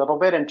a little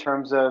bit in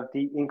terms of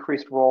the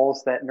increased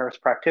roles that nurse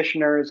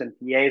practitioners and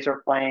PAs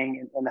are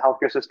playing in the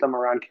healthcare system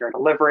around care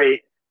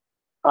delivery.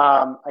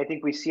 I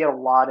think we see a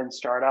lot in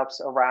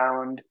startups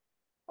around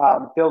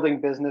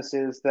building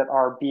businesses that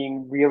are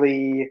being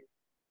really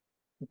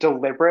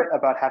deliberate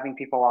about having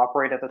people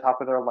operate at the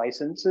top of their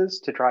licenses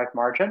to drive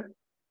margin.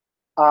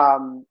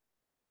 Um,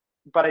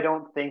 but I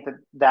don't think that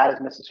that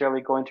is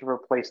necessarily going to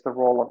replace the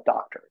role of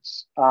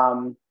doctors.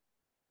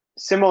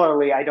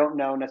 Similarly, I don't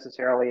know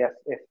necessarily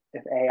if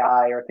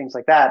AI or things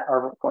like that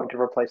are going to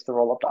replace the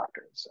role of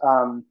doctors.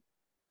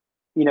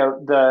 You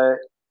know, the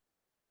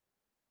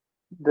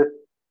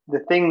the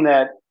thing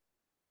that,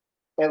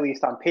 at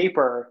least on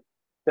paper,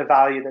 the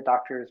value that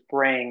doctors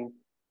bring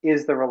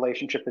is the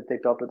relationship that they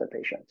build with their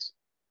patients,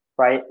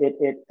 right?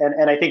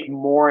 And I think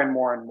more and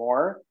more and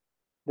more,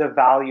 the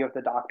value of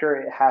the doctor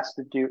it has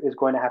to do is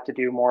going to have to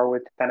do more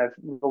with kind of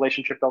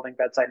relationship building,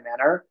 bedside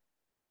manner,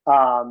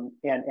 and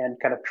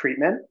kind of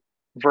treatment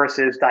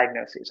versus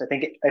diagnoses. I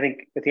think at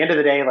the end of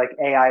the day, like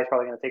AI is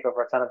probably going to take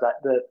over a ton of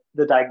that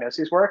the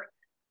diagnoses work.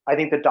 I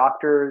think the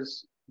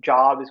doctor's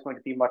job is going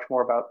to be much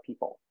more about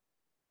people,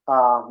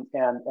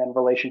 and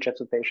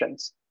relationships with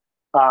patients.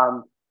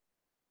 Um,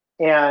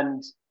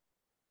 and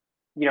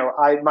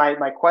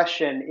my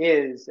question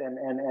is,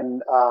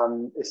 and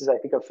this is I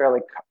think a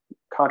fairly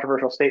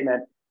controversial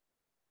statement.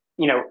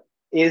 You know,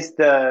 is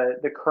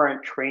the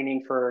current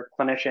training for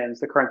clinicians,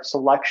 the current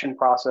selection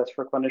process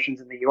for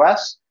clinicians in the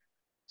U.S.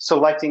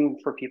 selecting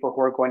for people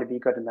who are going to be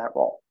good in that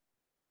role?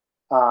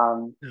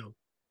 Um, No.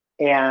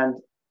 and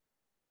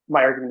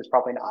my argument is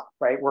probably not,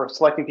 right? We're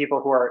selecting people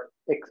who are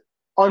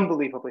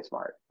unbelievably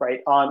smart,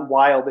 right? On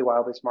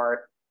wildly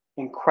smart,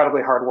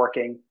 incredibly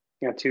hardworking,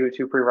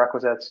 two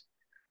prerequisites,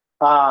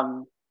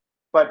 um,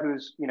 but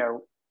whose,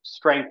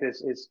 strength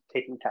is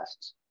taking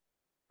tests,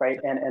 right?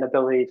 And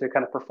ability to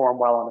kind of perform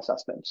well on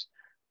assessments.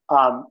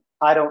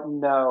 I don't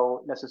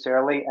know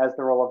necessarily as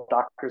the role of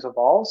doctors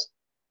evolves,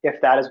 if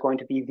that is going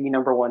to be the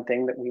number one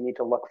thing that we need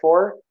to look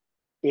for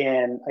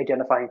in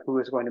identifying who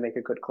is going to make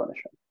a good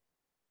clinician.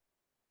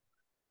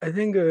 I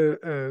think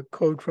a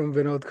quote from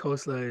Vinod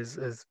Khosla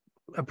is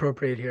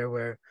appropriate here,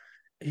 where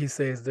he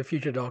says the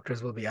future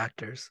doctors will be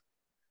actors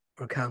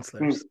or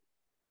counselors. Mm.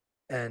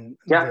 And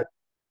Yeah,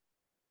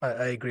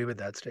 I agree with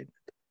that statement.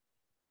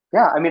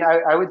 yeah. I mean,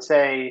 I would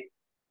say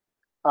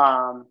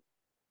um,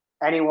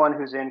 anyone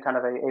who's in kind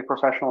of a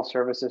professional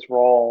services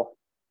role,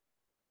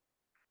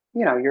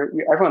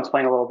 everyone's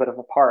playing a little bit of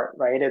a part,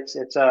 right? It's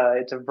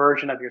a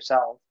version of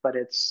yourself, but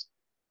it's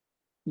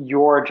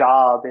your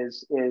job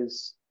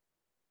is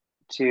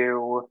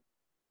to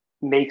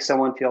make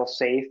someone feel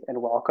safe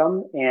and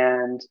welcome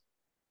and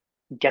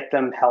get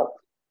them help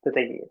that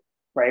they need,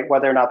 right?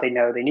 Whether or not they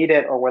know they need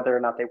it or whether or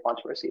not they want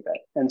to receive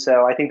it. And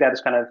so I think that is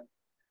kind of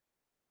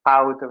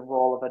how the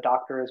role of a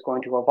doctor is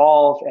going to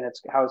evolve, and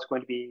it's how it's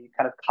going to be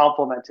kind of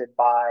complemented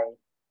by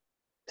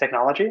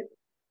technology.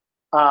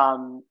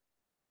 Um,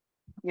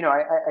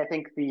 I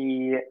think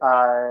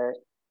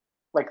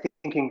like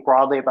thinking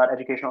broadly about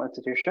educational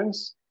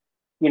institutions,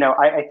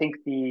 I think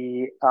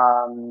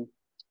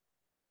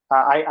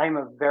I'm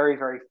a very,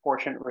 very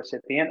fortunate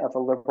recipient of a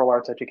liberal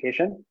arts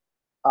education.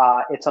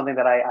 It's something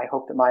that I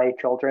hope that my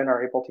children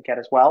are able to get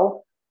as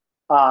well.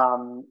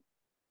 Um,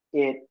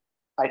 it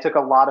I took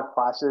a lot of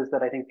classes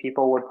that I think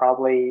people would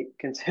probably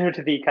consider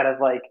to be kind of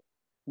like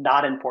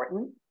not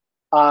important.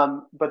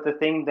 But the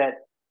thing that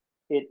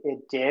it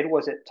did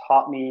was it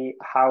taught me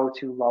how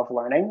to love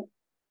learning.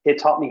 It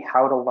taught me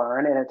how to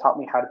learn, and it taught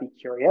me how to be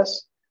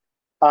curious.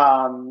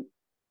 Um,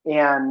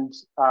 and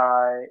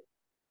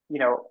you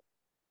know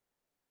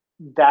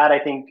that I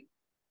think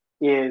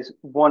is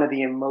one of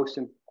the most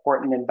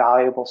important and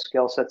valuable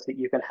skill sets that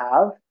you can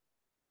have,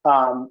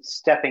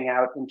 stepping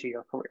out into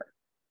your career.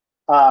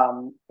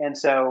 And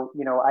so,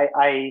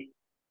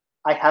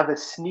 I have a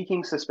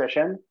sneaking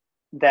suspicion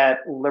that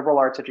liberal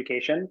arts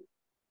education,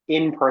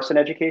 in-person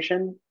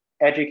education,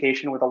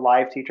 education with a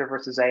live teacher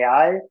versus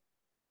AI,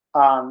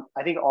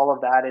 I think all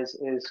of that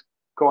is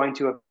going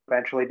to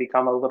eventually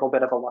become a little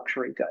bit of a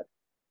luxury good.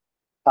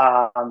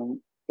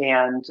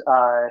 And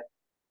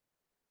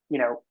you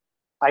know,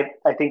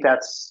 I think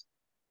that's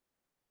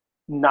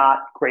not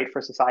great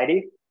for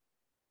society.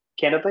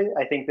 Candidly,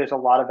 I think there's a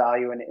lot of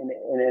value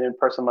in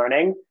person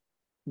learning,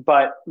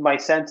 but my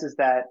sense is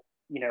that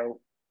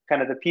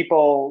kind of the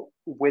people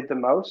with the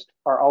most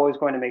are always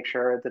going to make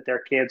sure that their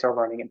kids are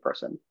learning in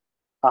person,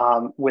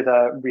 with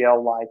a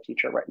real live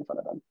teacher right in front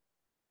of them.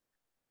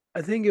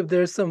 I think if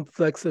there's some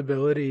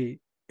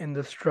flexibility in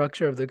the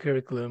structure of the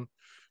curriculum,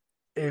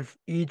 if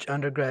each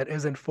undergrad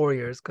isn't 4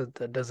 years, because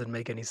that doesn't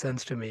make any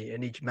sense to me,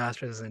 and each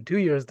master's is in 2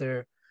 years,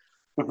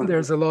 Mhm.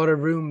 there's a lot of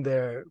room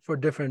there for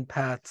different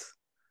paths,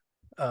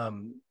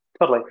 um,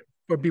 Totally.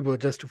 for people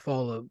just to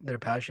follow their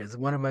passions.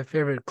 One of my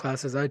favorite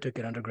classes I took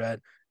in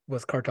undergrad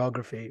was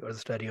cartography, or the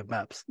study of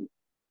maps,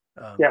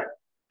 um, Yeah.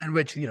 and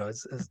which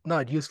is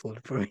not useful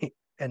for me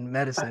in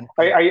medicine, Are,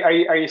 but are, are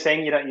you are you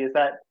saying you don't use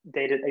that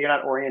data? You're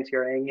not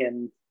orienteering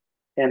in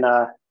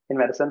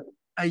medicine?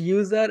 I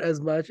use that as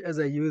much as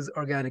I use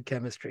organic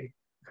chemistry.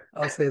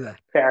 I'll say that.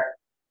 Fair,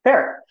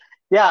 fair.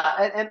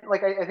 Yeah, and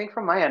like I think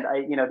from my end,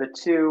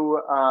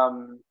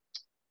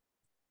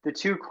 the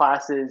two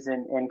classes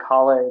in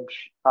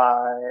college,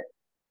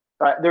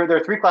 there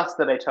are three classes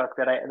that I took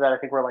that I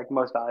think were like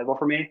most valuable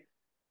for me.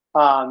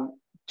 Um,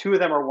 Two of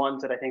them are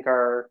ones that I think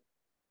are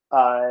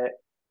uh,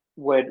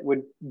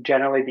 would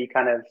generally be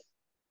kind of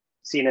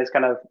seen as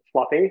kind of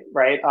fluffy,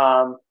 right?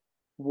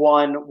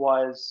 One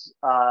was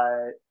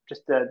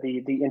just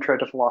the intro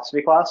to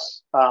philosophy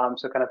class.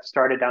 So kind of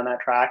started down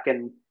that track,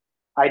 and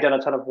I'd done a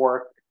ton of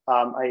work.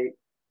 I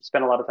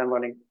spent a lot of time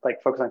learning,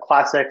 like focus on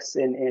classics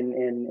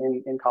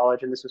in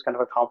college, and this was kind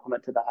of a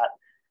complement to that.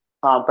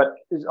 But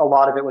a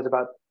lot of it was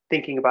about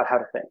thinking about how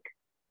to think,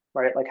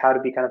 right? Like how to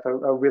be kind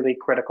of a really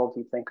critical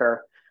deep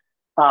thinker.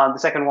 The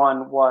second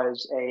one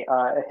was a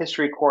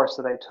history course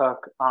that I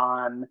took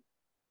on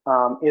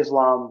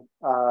Islam,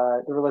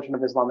 the religion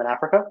of Islam in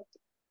Africa,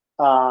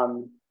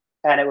 um,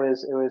 and it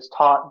was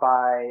taught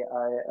by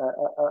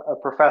a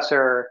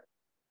professor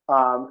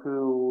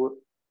who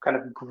kind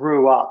of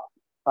grew up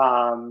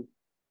um,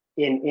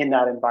 in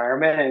that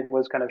environment and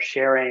was kind of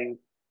sharing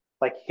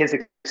like his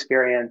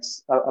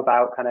experience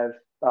about kind of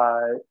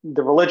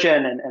the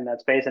religion and that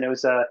space, and it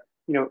was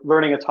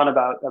learning a ton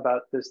about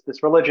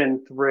this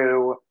religion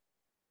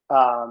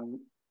um,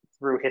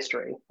 through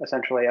history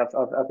essentially of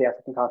the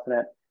African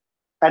continent.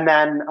 And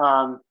then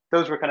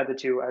those were kind of the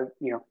two,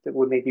 that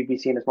would maybe be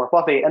seen as more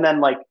fluffy. And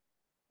then like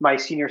my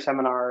senior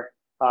seminar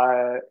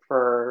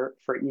for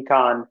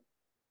econ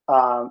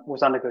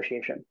was on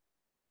negotiation,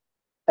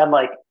 and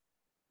like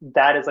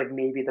that is like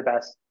maybe the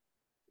best,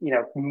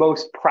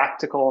 most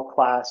practical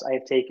class I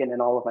have taken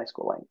in all of my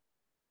schooling.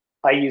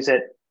 I use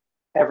it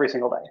every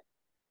single day,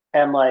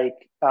 and like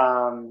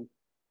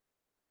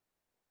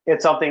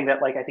it's something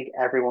that like I think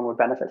everyone would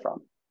benefit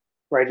from,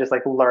 right? Just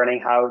like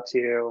learning how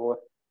to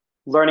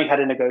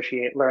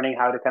negotiate, learning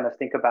how to kind of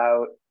think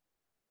about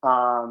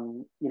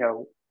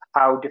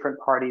how different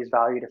parties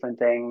value different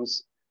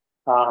things,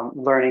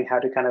 learning how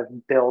to kind of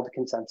build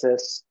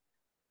consensus.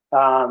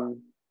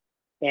 Um,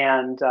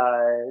 and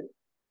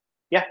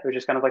Yeah, it was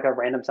just kind of like a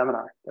random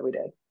seminar that we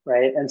did,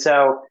 right? And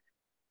so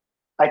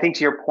I think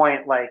to your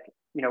point, like,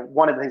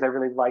 one of the things I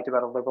really liked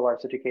about a liberal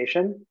arts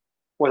education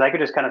was I could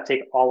just kind of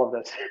take all of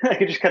this. I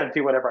could just kind of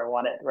do whatever I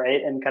wanted,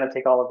 right? And kind of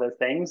take all of those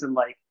things and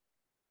like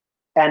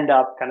end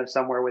up kind of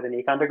somewhere with an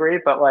econ degree.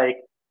 But like,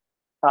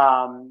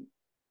 um,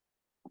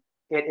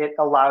 it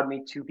allowed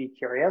me to be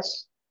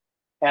curious,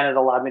 and it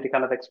allowed me to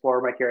kind of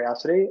explore my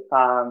curiosity.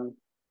 And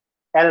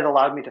it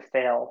allowed me to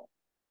fail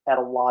at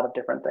a lot of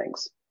different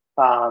things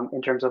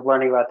in terms of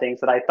learning about things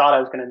that I thought I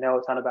was going to know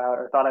a ton about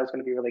or thought I was going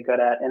to be really good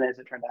at, and as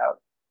it turned out,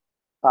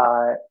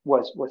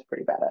 was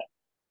pretty bad at.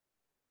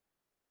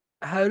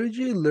 How did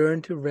you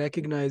learn to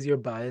recognize your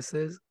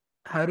biases?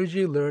 How did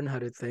you learn how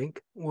to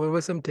think? What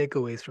were some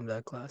takeaways from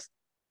that class?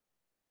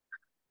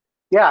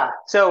 Yeah,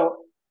 so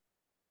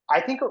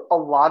I think a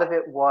lot of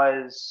it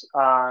was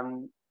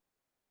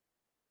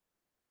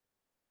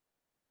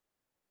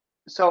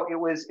so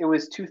it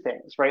was two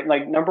things, right?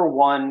 Like number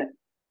one,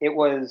 it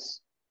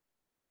was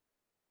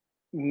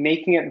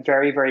making it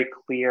very, very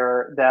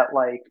clear that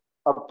like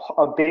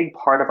a big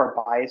part of our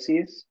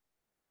biases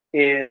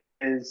is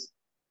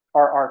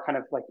are kind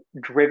of like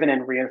driven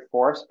and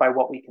reinforced by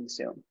what we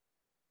consume,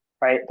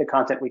 right? The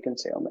content we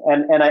consume.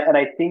 And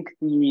I think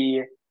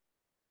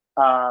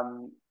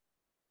um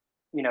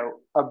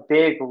a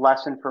big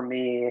lesson for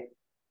me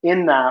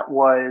in that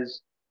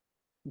was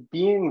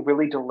being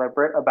really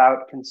deliberate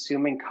about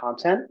consuming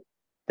content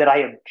that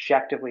I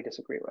objectively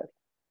disagree with.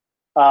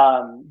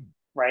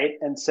 Right.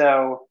 And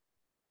so,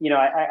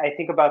 I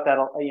think about that,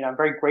 I'm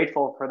very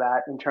grateful for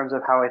that in terms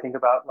of how I think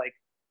about like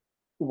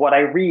what I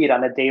read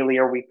on a daily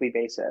or weekly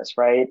basis,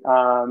 right?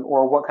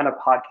 Or what kind of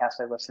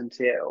podcast I listen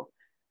to,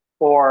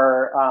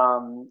 or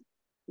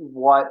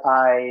what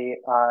I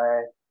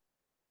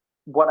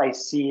what I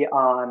see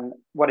on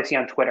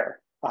Twitter,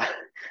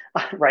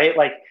 right?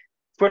 Like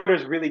Twitter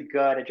is really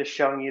good at just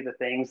showing you the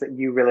things that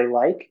you really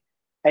like,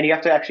 and you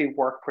have to actually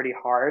work pretty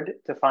hard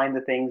to find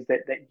the things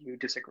that you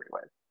disagree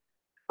with.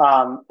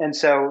 And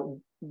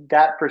so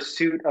that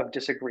pursuit of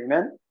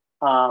disagreement,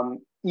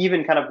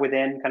 even kind of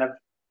within kind of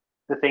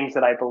the things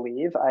that I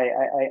believe,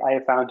 I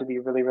have found to be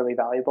really, really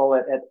valuable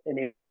at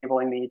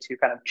enabling me to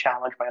kind of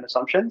challenge my own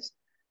assumptions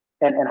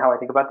and how I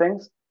think about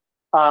things.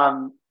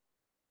 Um,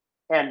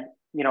 and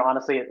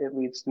honestly, it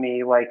leads to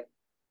me like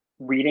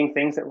reading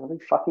things that really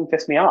fucking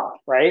piss me off,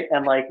 right?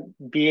 And like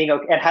being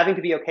okay and having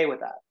to be okay with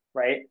that,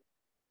 right?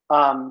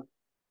 Um,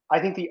 I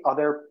think the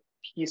other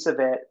piece of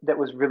it that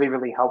was really,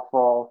 really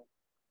helpful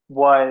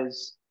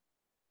was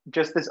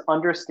just this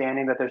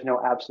understanding that there's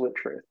no absolute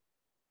truth,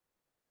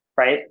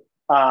 right?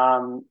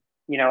 I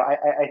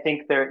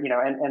think there,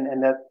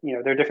 and that,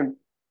 there are different,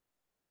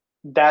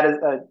 that is,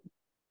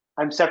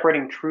 I'm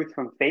separating truth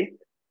from faith,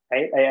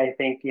 right? I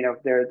think,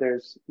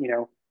 there's,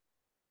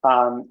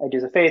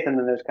 ideas of faith, and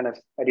then there's kind of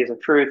ideas of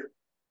truth.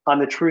 On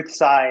the truth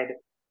side,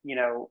 you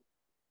know,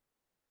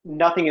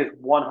 nothing is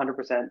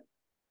 100%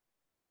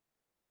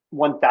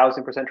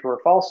 1000% true or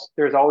false.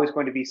 There's always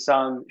going to be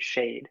some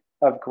shade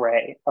of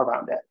gray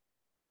around it.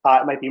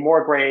 It might be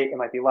more gray, it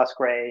might be less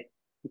gray,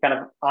 kind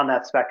of on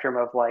that spectrum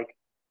of like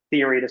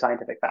theory to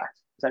scientific facts,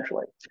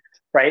 essentially,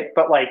 right?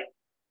 But like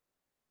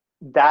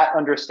that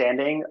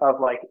understanding of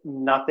like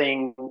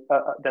nothing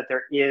that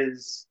there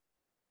is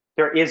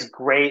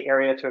gray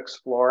area to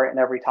explore in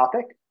every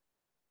topic,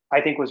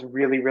 I think was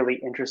really really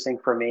interesting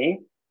for me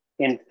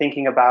in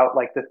thinking about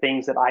like the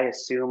things that I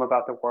assume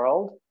about the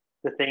world,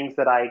 the things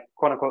that I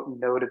quote unquote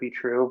know to be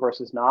true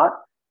versus not,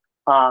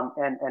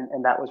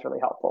 and that was really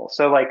helpful.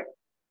 So like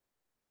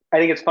I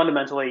think it's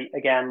fundamentally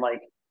again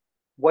like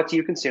what do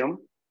you consume,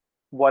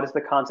 what is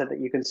the content that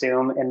you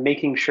consume, and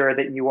making sure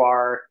that you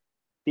are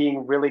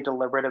being really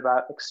deliberate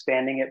about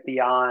expanding it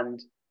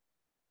beyond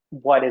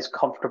what is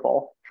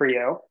comfortable for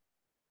you.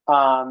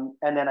 And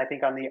then I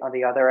think on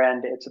the other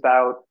end, it's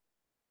about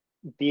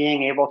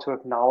being able to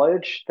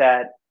acknowledge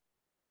that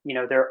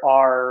there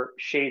are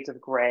shades of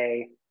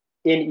gray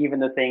in even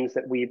the things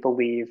that we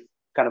believe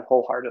kind of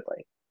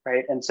wholeheartedly,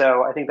 right? And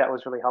so I think that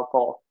was really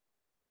helpful.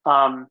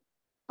 Um,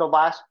 the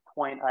last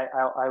point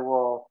I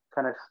will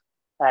kind of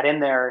add in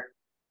there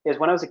is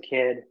when I was a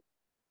kid,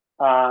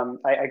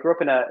 I grew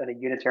up in a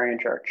Unitarian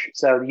church.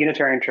 So the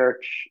Unitarian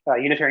church,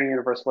 Unitarian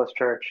Universalist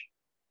church,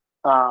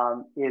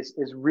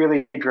 is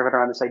really driven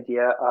around this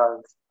idea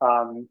of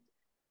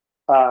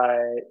uh,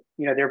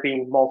 there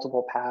being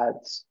multiple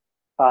paths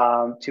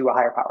to a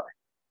higher power,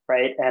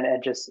 right?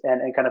 And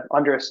kind of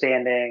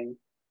understanding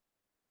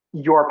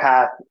your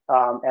path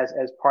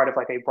as part of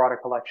like a broader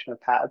collection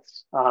of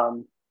paths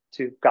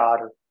to God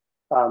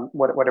or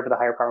whatever the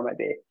higher power might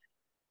be.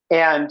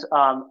 And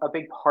a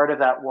big part of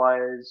that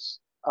was,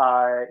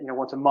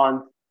 once a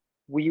month,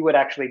 we would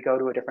actually go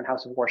to a different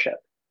house of worship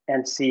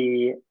and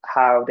see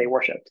how they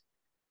worshiped.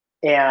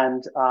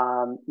 And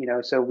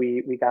so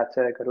we got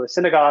to go to a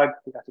synagogue,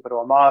 we got to go to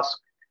a mosque,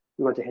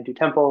 we went to Hindu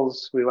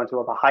temples, we went to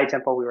a Baha'i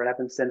temple. We were in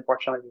Evanston,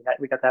 fortunately,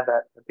 we got to have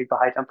that big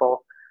Baha'i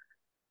temple.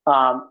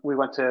 We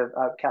went to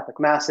Catholic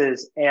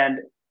masses, and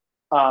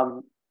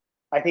um,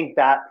 I think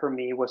that for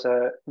me was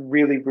a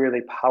really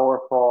really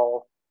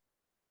powerful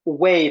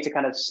way to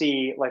kind of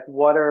see like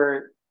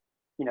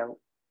you know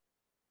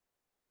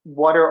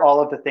what are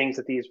all of the things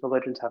that these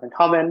religions have in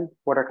common,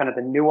 what are kind of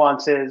the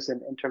nuances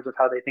in terms of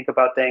how they think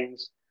about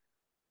things,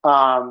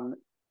 um,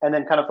 and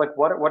then kind of like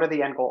what are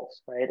the end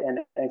goals, right? And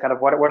kind of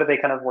what are they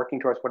kind of working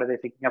towards, what are they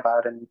thinking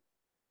about, and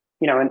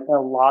in a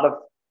lot of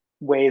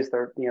ways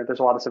there's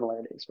a lot of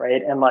similarities,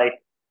 right? And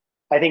like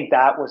I think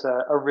that was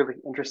a really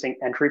interesting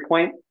entry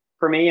point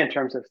for me in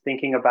terms of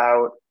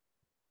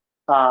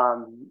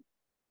um,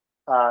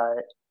 uh,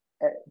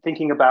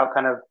 thinking about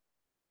kind of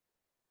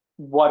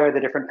what are the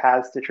different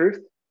paths to truth,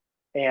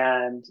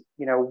 and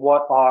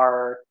what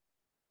are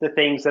the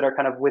things that are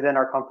kind of within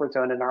our comfort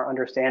zone and our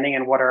understanding,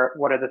 and what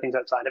are the things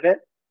outside of it,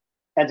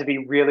 and to be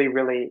really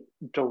really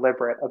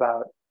deliberate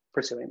about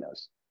pursuing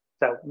those.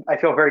 So I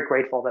feel very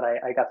grateful that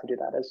I got to do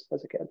that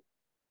as a kid.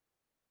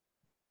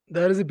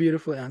 That is a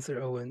beautiful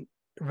answer, Owen.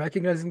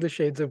 Recognizing the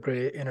shades of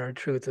gray in our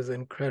truths is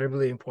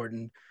incredibly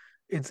important.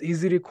 It's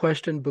easy to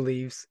question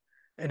beliefs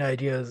and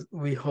ideas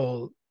we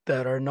hold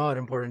that are not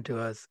important to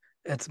us.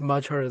 It's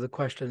much harder to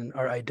question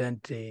our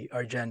identity,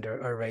 our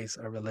gender, our race,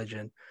 our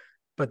religion,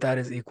 but that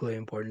is equally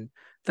important.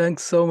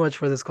 Thanks so much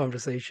for this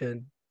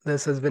conversation.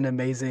 This has been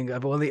amazing.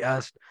 I've only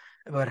asked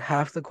about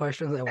half the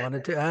questions I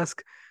wanted to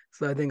ask,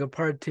 so I think a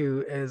part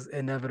two is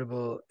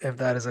inevitable if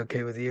that is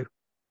okay with you.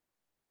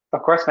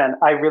 Of course, man.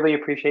 I really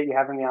appreciate you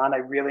having me on. I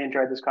really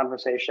enjoyed this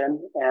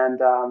conversation,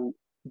 and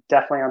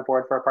definitely on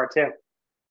board for a part two.